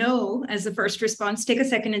saying no as the first response, take a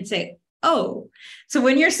second and say, oh. So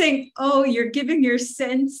when you're saying, oh, you're giving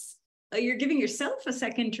yourself a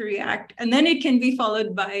second to react, and then it can be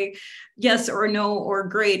followed by yes or no or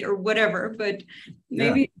great or whatever. But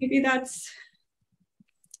maybe that's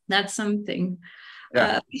something.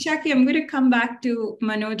 Yeah. Shaki, I'm going to come back to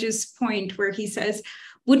Manoj's point where he says,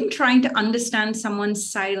 wouldn't trying to understand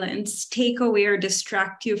someone's silence take away or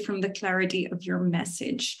distract you from the clarity of your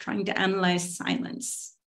message, trying to analyze silence?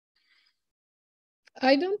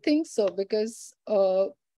 I don't think so, because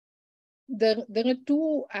there are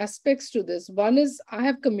two aspects to this. One is I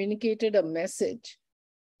have communicated a message,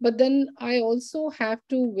 but then I also have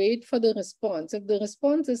to wait for the response. If the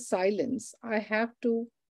response is silence, I have to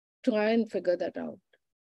try and figure that out.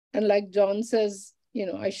 And like John says,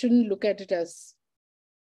 I shouldn't look at it as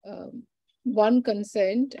one,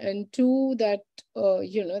 consent, and two, that,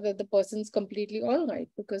 that the person's completely all right,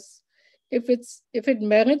 because if it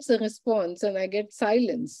merits a response and I get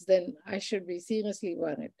silence, then I should be seriously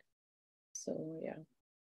worried. So, yeah.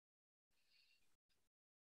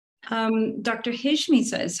 Dr. Hishmi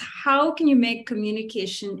says, how can you make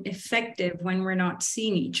communication effective when we're not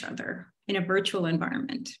seeing each other in a virtual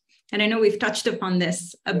environment? And I know we've touched upon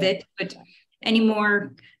this a bit, but any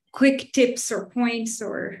more quick tips or points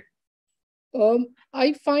or?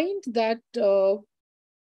 I find that a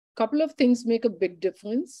couple of things make a big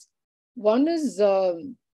difference. One is,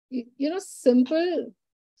 simple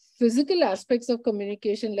physical aspects of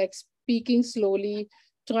communication, like speaking slowly,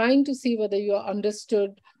 trying to see whether you are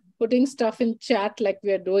understood, putting stuff in chat like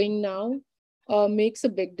we are doing now, makes a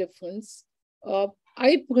big difference.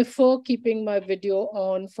 I prefer keeping my video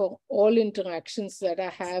on for all interactions that I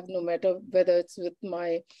have, no matter whether it's with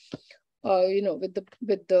my, with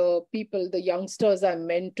the people, the youngsters I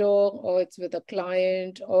mentor, or it's with a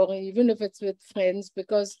client, or even if it's with friends,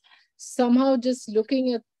 because somehow just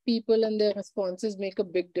looking at people and their responses make a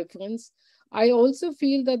big difference. I also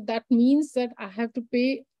feel that means that I have to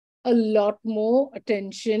pay a lot more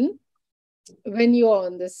attention when you're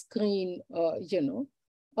on the screen,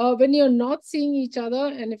 when you're not seeing each other,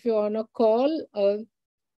 and if you're on a call,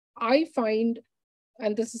 I find,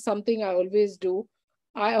 and this is something I always do,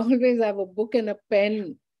 I always have a book and a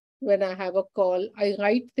pen when I have a call. I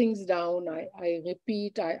write things down, I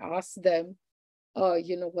repeat, I ask them,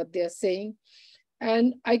 what they're saying.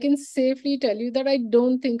 And I can safely tell you that I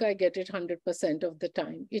don't think I get it 100% of the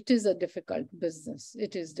time. It is a difficult business.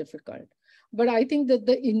 It is difficult. But I think that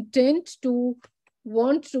the intent to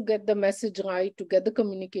want to get the message right, to get the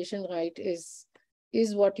communication right, is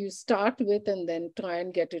what you start with, and then try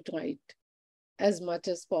and get it right as much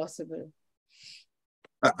as possible.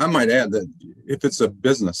 I might add that if it's a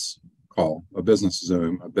business call, a business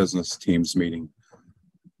Zoom, a business Teams meeting,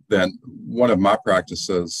 then one of my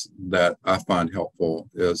practices that I find helpful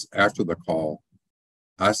is after the call,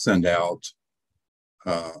 I send out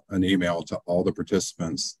an email to all the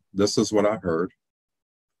participants. This is what I heard.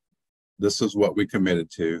 This is what we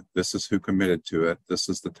committed to. This is who committed to it. This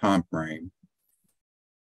is the time frame.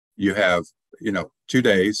 You have, 2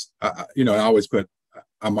 days. I always put,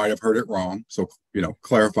 I might have heard it wrong. So,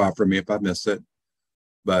 clarify for me if I miss it.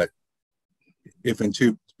 But if in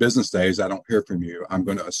 2 business days I don't hear from you, I'm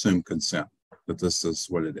going to assume consent that this is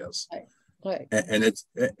what it is. Right.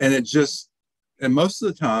 And most of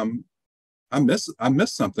the time I miss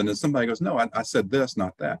something and somebody goes, no, I said this,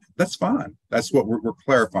 not that. That's fine. That's what we're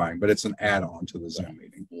clarifying, but it's an add-on to the Zoom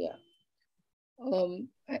meeting. Yeah.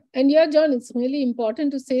 And yeah, John, it's really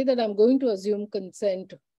important to say that I'm going to assume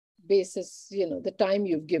consent basis, the time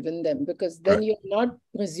you've given them, because then Right. you're not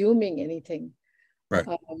presuming anything. Right.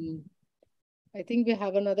 I think we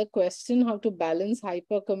have another question: how to balance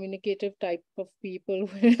hyper-communicative type of people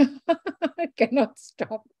who cannot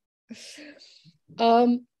stop.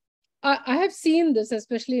 I have seen this,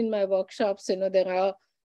 especially in my workshops. There are,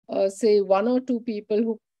 say, 1 or 2 people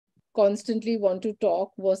who constantly want to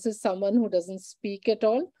talk versus someone who doesn't speak at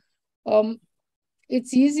all.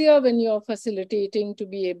 It's easier when you're facilitating to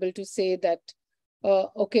be able to say that,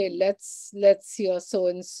 okay, let's hear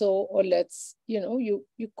so-and-so, or let's, you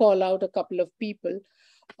call out a couple of people.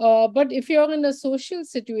 But if you're in a social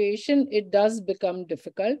situation, it does become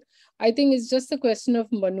difficult. I think it's just a question of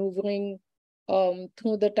maneuvering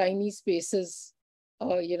through the tiny spaces,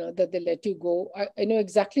 that they let you go. I know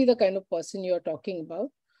exactly the kind of person you're talking about.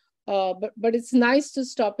 But it's nice to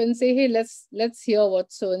stop and say, hey, let's hear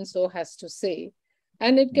what so-and-so has to say.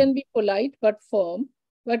 And it can be polite but firm,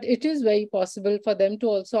 but it is very possible for them to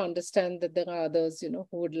also understand that there are others, who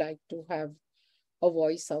would like to have a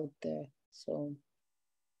voice out there. So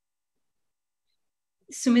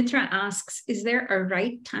Sumitra asks, is there a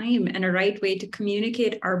right time and a right way to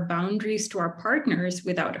communicate our boundaries to our partners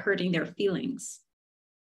without hurting their feelings?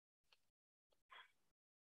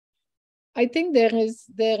 I think there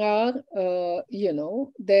are a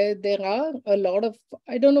lot of,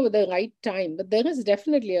 I don't know the right time, but there is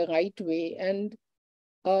definitely a right way. And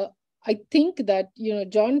I think that,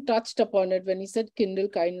 John touched upon it when he said kindle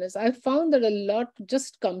kindness. I found that a lot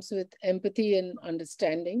just comes with empathy and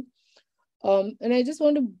understanding. And I just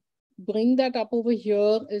want to bring that up over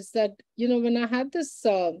here is that, when I had this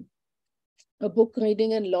a book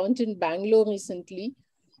reading and launch in Bangalore recently,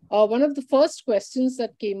 one of the first questions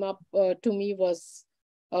that came up to me was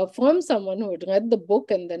from someone who had read the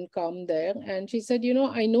book and then come there. And she said,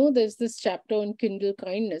 I know there's this chapter on kindle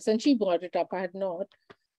kindness. And she brought it up, I had not.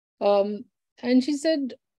 And she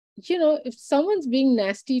said, if someone's being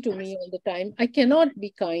nasty to me all the time, I cannot be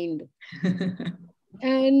kind.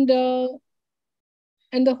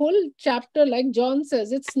 And the whole chapter, like John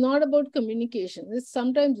says, it's not about communication. It's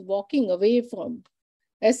sometimes walking away from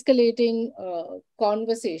escalating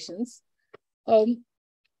conversations.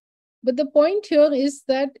 But the point here is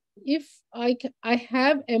that if I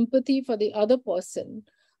have empathy for the other person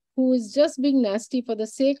who is just being nasty for the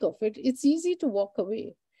sake of it, it's easy to walk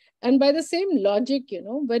away. And by the same logic,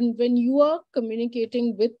 when you are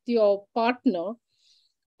communicating with your partner,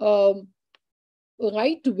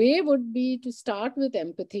 right way would be to start with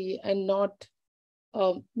empathy and not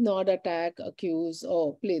attack, accuse,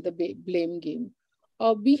 or play the blame game.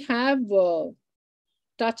 We have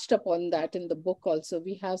touched upon that in the book also.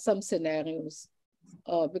 We have some scenarios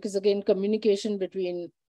because, again, communication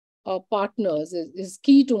between partners is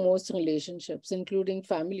key to most relationships, including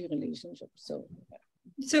family relationships.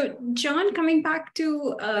 So, John, coming back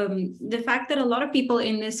to the fact that a lot of people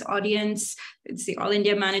in this audience, it's the All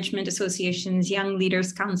India Management Association's Young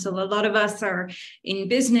Leaders Council, a lot of us are in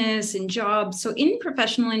business and jobs. So in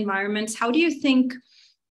professional environments, how do you think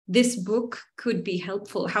this book could be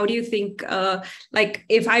helpful? How do you think, like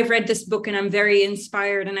if I've read this book and I'm very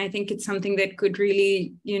inspired and I think it's something that could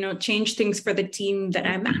really, change things for the team that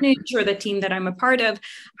I manage or the team that I'm a part of,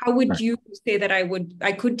 how would you say that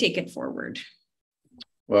I could take it forward?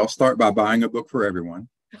 Well, start by buying a book for everyone.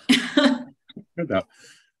 Take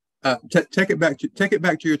it back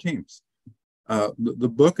to your teams.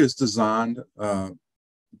 The book is designed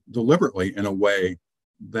deliberately in a way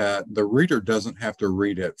that the reader doesn't have to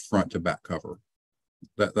read it front to back cover.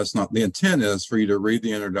 That's not the intent. Is for you to read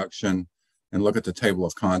the introduction and look at the table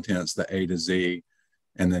of contents, the A to Z,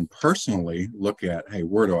 and then personally look at, hey,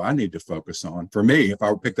 where do I need to focus on? For me, if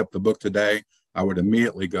I picked up the book today, I would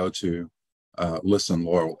immediately go to listen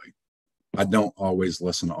loyally. I don't always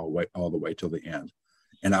listen all the way till the end.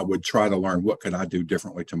 And I would try to learn what could I do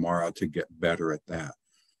differently tomorrow to get better at that.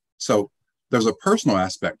 So there's a personal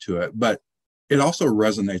aspect to it, but it also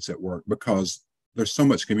resonates at work because there's so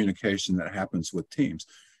much communication that happens with teams.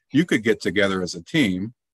 you could get together as a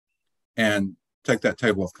team and take that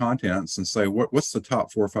table of contents and say, what's the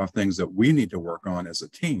top 4 or 5 things that we need to work on as a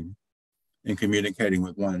team in communicating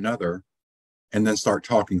with one another, and then start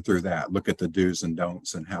talking through that. Look at the do's and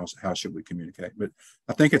don'ts and how should we communicate. But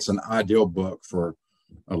I think it's an ideal book for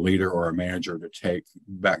a leader or a manager to take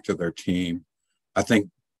back to their team. I think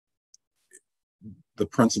the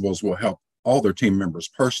principles will help all their team members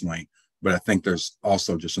personally, but I think there's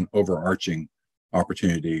also just an overarching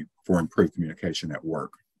opportunity for improved communication at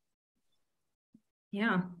work.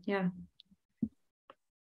 Yeah, yeah.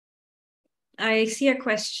 I see a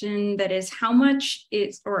question that is, how much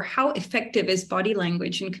is, or how effective is body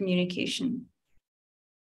language in communication?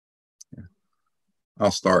 Yeah.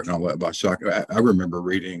 I'll start and I'll let Vaishak. I remember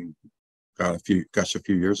reading, a few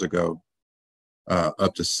years ago,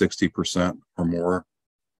 up to 60% or more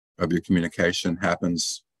of your communication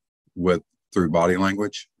happens through body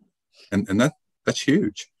language. And that's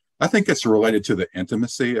huge. I think it's related to the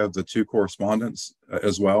intimacy of the two correspondents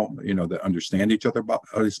as well, that understand each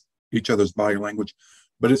other's body language,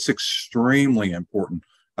 but it's extremely important.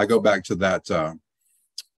 I go back to that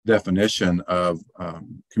definition of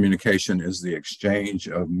communication is the exchange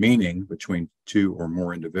of meaning between 2 or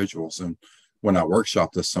more individuals. And when I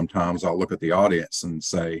workshop this, sometimes I'll look at the audience and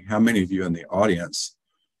say, how many of you in the audience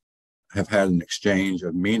have had an exchange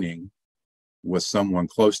of meaning with someone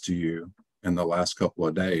close to you in the last couple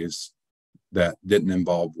of days that didn't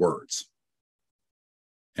involve words?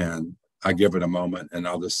 And I give it a moment, and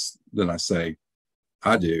then I say,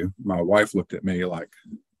 I do. My wife looked at me like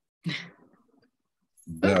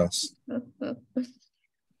this. No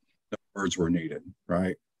words were needed,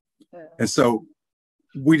 right? And so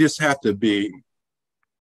we just have to be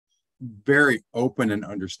very open and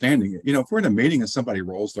understanding. If we're in a meeting and somebody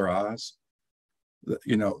rolls their eyes,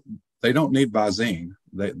 they don't need Visine.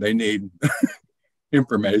 They need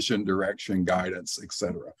information, direction, guidance,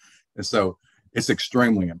 etc. And so it's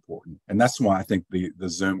extremely important. And that's why I think the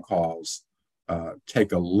Zoom calls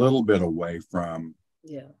take a little bit away from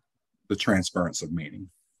the transference of meaning.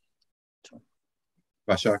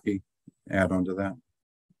 Vaishaki, add on to that?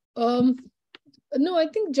 No, I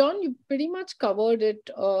think, John, you pretty much covered it.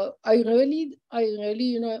 I really, I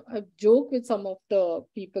joke with some of the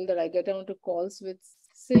people that I get onto calls with,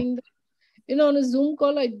 saying that, on a Zoom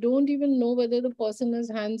call, I don't even know whether the person has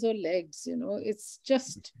hands or legs. It's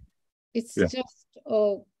just, it's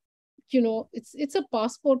a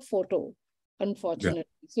passport photo, unfortunately.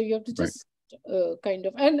 Yeah. So you have to just kind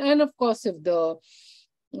of, and of course, if the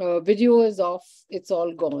video is off, it's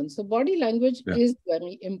all gone. So body language is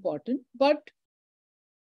very important, but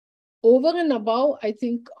over and above, I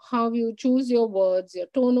think how you choose your words, your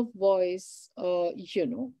tone of voice, how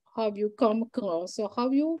you come across, or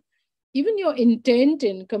even your intent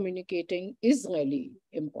in communicating is really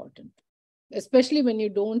important, especially when you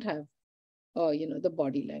don't have, the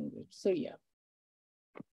body language. So, yeah.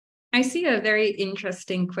 I see a very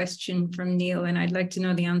interesting question from Neil, and I'd like to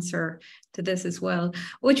know the answer to this as well.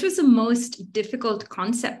 Which was the most difficult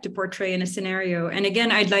concept to portray in a scenario? And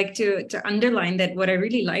again, I'd like to underline that what I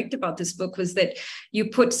really liked about this book was that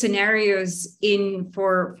you put scenarios in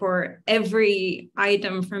for every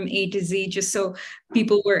item from A to Z, just so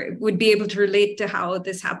people would be able to relate to how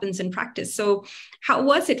this happens in practice. So how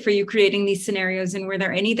was it for you creating these scenarios, and were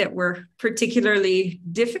there any that were particularly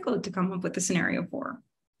difficult to come up with a scenario for?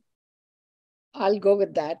 I'll go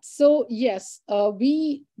with that. So yes,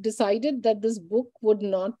 we decided that this book would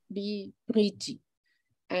not be preachy.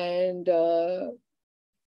 And,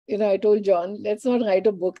 I told John, let's not write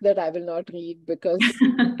a book that I will not read, because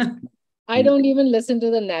I don't even listen to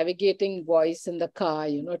the navigating voice in the car,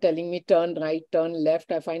 telling me turn right, turn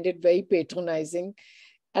left. I find it very patronizing,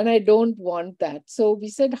 and I don't want that. So we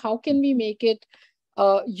said, how can we make it,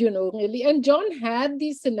 really? And John had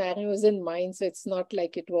these scenarios in mind, so it's not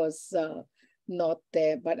like it was not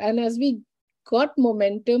there. And as we got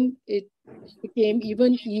momentum, it became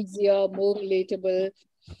even easier, more relatable.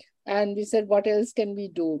 And we said, what else can we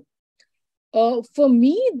do? For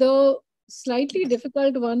me, the slightly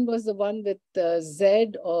difficult one was the one with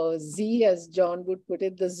Z, or Z, as John would put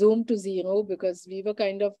it, the zoom to zero, because we were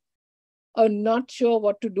kind of not sure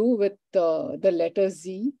what to do with the letter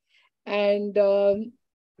Z. And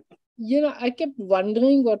I kept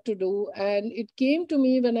wondering what to do. And it came to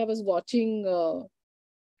me when I was watching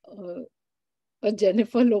a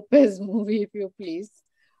Jennifer Lopez movie, if you please.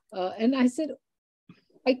 And I said,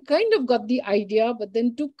 I kind of got the idea, but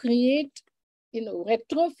then to create,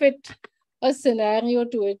 retrofit a scenario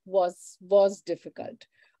to it was difficult.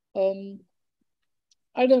 I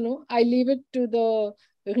don't know. I leave it to the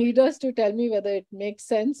readers to tell me whether it makes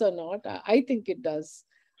sense or not. I think it does.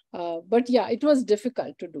 But yeah, it was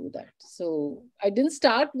difficult to do that. So I didn't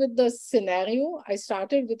start with the scenario. I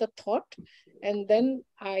started with a thought. And then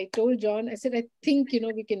I told John, I said, I think,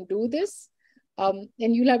 we can do this. And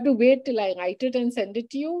you'll have to wait till I write it and send it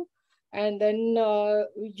to you. And then,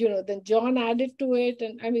 then John added to it.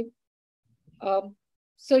 And I mean,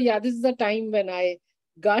 so yeah, this is the time when I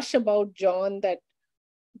gush about John, that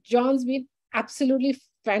John's been absolutely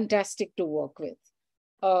fantastic to work with.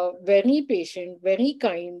 Very patient, very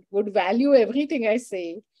kind, would value everything I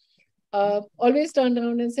say. Always turned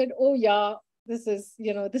around and said, oh yeah, this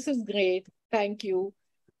is great. Thank you.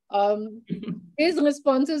 His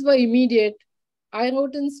responses were immediate. I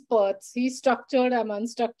wrote in spurts. He's structured, I'm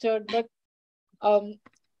unstructured, but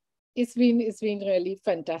it's been really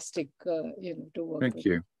fantastic, to work with. Thank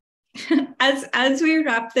you. As we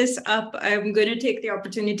wrap this up, I'm going to take the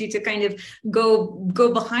opportunity to kind of go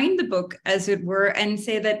behind the book, as it were, and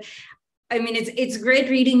say that, I mean, it's great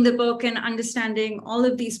reading the book and understanding all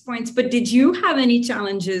of these points, but did you have any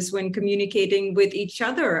challenges when communicating with each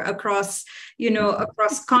other across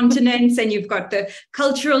continents? And you've got the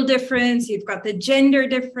cultural difference, you've got the gender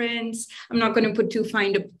difference. I'm not going to put too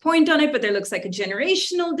fine a point on it, but there looks like a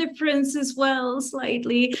generational difference as well,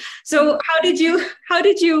 slightly. So how did you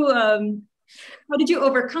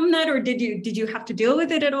overcome that, or did you have to deal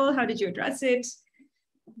with it at all? How did you address it?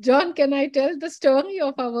 John, can I tell the story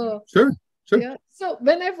of our... Sure. Yeah. So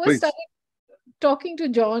when I first started talking to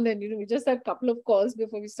John, and we just had a couple of calls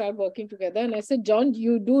before we started working together, and I said, John,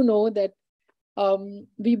 you do know that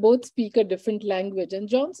we both speak a different language. And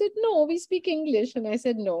John said, no, we speak English. And I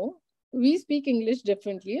said, no, we speak English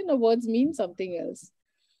differently, and the words mean something else.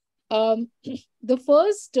 The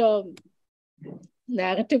first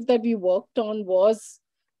narrative that we worked on was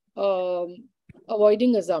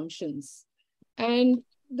avoiding assumptions. And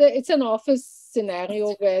it's an office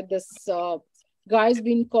scenario where this guy's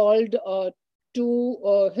been called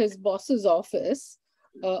to his boss's office,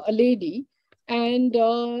 a lady, and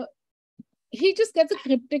he just gets a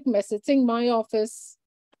cryptic message saying, my office,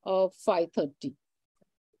 5:30.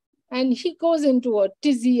 And he goes into a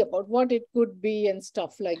tizzy about what it could be and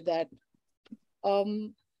stuff like that.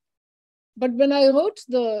 But when I wrote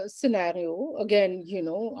the scenario, again,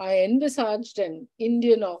 I envisaged an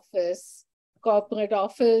Indian office, corporate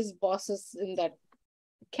office, bosses in that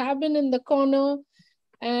cabin in the corner.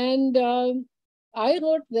 And I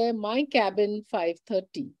wrote there, my cabin,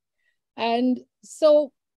 5:30. And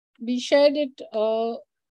so we shared it.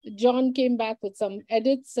 John came back with some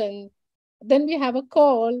edits, and then we have a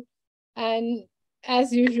call. And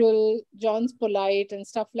as usual, John's polite and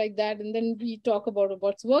stuff like that. And then we talk about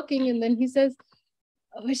what's working. And then he says,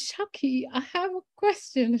 oh, Shaki, I have a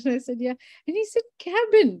question. And I said, yeah. And he said,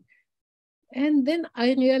 cabin. And then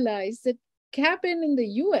I realized that cabin in the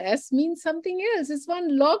US means something else. It's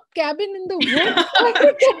one log cabin in the woods. Why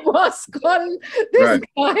did the boss call this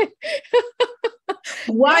guy?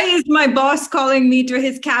 Why is my boss calling me to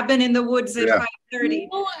his cabin in the woods at 5:30?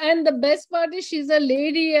 No, and the best part is she's a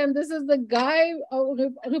lady, and this is the guy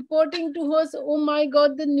reporting to her. So, oh my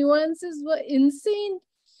God, the nuances were insane.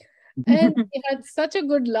 And we had such a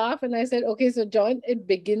good laugh. And I said, okay, so John, it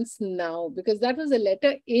begins now, because that was the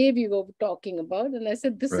letter A we were talking about. And I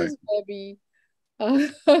said, this is where we,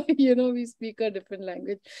 we speak a different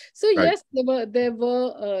language. So yes, there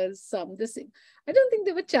were some. I don't think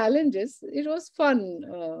there were challenges. It was fun,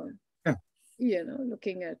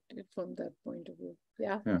 looking at it from that point of view.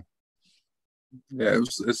 Yeah,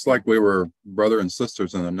 it's like we were brother and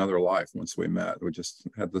sisters in another life once we met. We just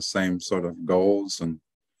had the same sort of goals and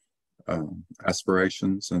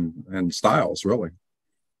aspirations and styles, really.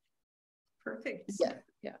 Perfect.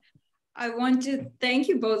 Yeah. I want to thank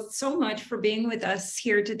you both so much for being with us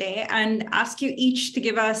here today, and ask you each to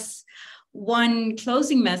give us one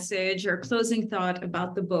closing message or closing thought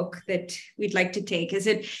about the book that we'd like to take.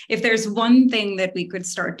 If there's one thing that we could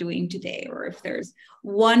start doing today, or if there's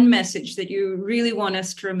one message that you really want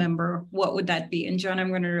us to remember, what would that be? And John, I'm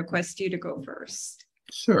going to request you to go first.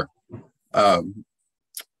 Sure.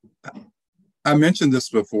 I mentioned this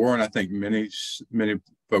before, and I think many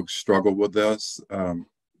folks struggle with this.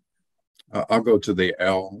 I'll go to the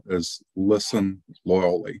L as listen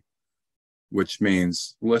loyally, which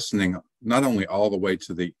means listening not only all the way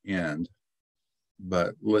to the end,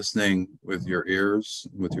 but listening with your ears,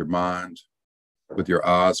 with your mind, with your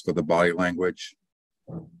eyes, with the body language,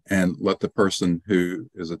 and let the person who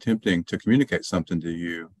is attempting to communicate something to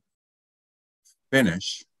you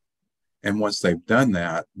finish. And once they've done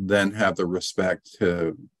that, then have the respect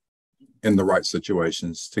to, in the right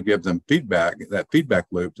situations, to give them feedback, that feedback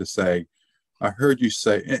loop to say, I heard you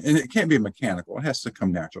say, and it can't be mechanical, it has to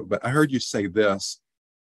come natural, but I heard you say this,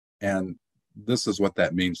 And this is what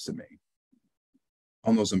that means to me.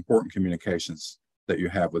 On those important communications that you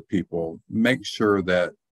have with people, make sure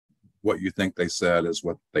that what you think they said is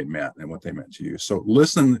what they meant and what they meant to you. So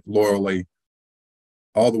listen loyally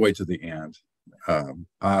all the way to the end.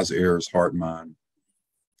 Eyes, ears, heart, mind,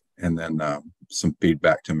 and then some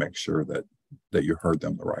feedback to make sure that you heard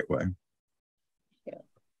them the right way. Yeah.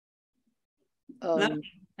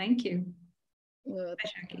 Thank you.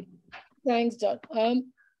 Thanks, John.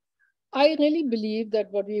 I really believe that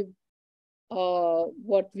what you've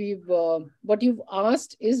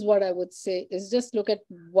asked is what I would say is just look at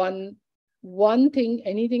one thing,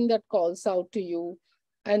 anything that calls out to you,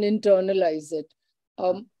 and internalize it.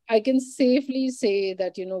 I can safely say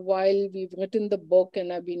that, while we've written the book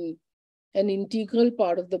and I've been an integral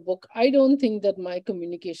part of the book, I don't think that my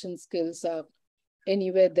communication skills are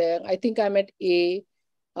anywhere there. I think I'm at A.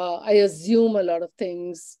 I assume a lot of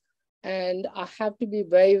things. And I have to be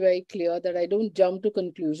very, very clear that I don't jump to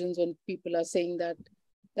conclusions when people are saying that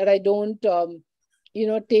I don't,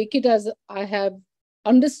 take it as I have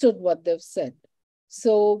understood what they've said.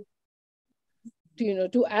 So,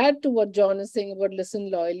 to add to what John is saying about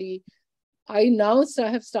listen loyally, I now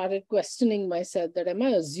have started questioning myself that am I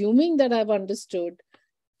assuming that I've understood?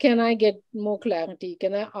 Can I get more clarity?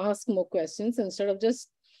 Can I ask more questions instead of just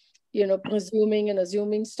presuming and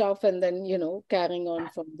assuming stuff and then, carrying on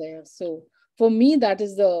from there. So for me, that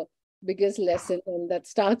is the biggest lesson, and that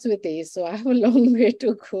starts with A. So I have a long way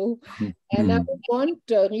to go. And I would want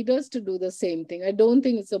readers to do the same thing. I don't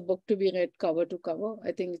think it's a book to be read cover to cover.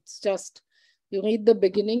 I think it's just, you read the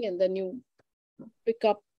beginning and then you pick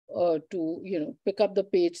up the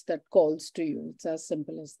page that calls to you. It's as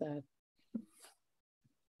simple as that.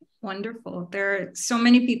 Wonderful. There are so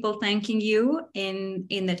many people thanking you in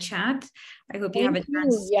the chat. I hope you have a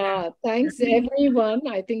chance. Yeah, thanks everyone.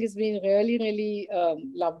 I think it's been really, really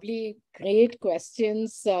lovely, great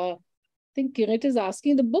questions. I think Kirit is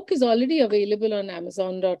asking, the book is already available on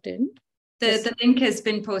Amazon.in. The link has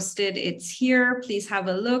been posted. It's here. Please have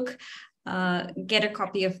a look. Get a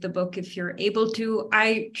copy of the book if you're able to.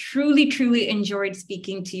 I truly, truly enjoyed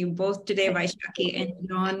speaking to you both today, Vaishakhi and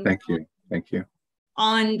John. Thank you. Thank you.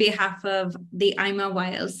 On behalf of the IMA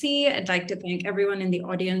YLC, I'd like to thank everyone in the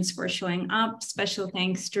audience for showing up. Special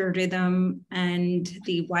thanks to Rhythm and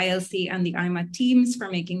the YLC and the IMA teams for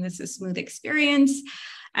making this a smooth experience.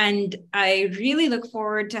 And I really look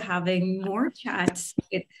forward to having more chats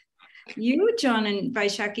with you, John and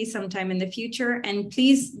Vaishakhi, sometime in the future. And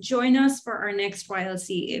please join us for our next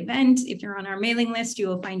YLC event. If you're on our mailing list, you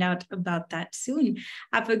will find out about that soon.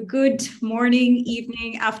 Have a good morning,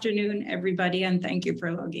 evening, afternoon, everybody, and thank you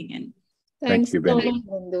for logging in. Thanks,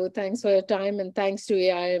 Bindu. Thanks for your time, and thanks to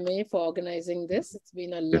AIMA for organizing this. It's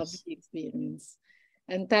been a lovely experience.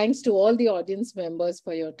 And thanks to all the audience members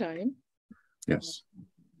for your time. Yes.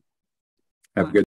 Have a good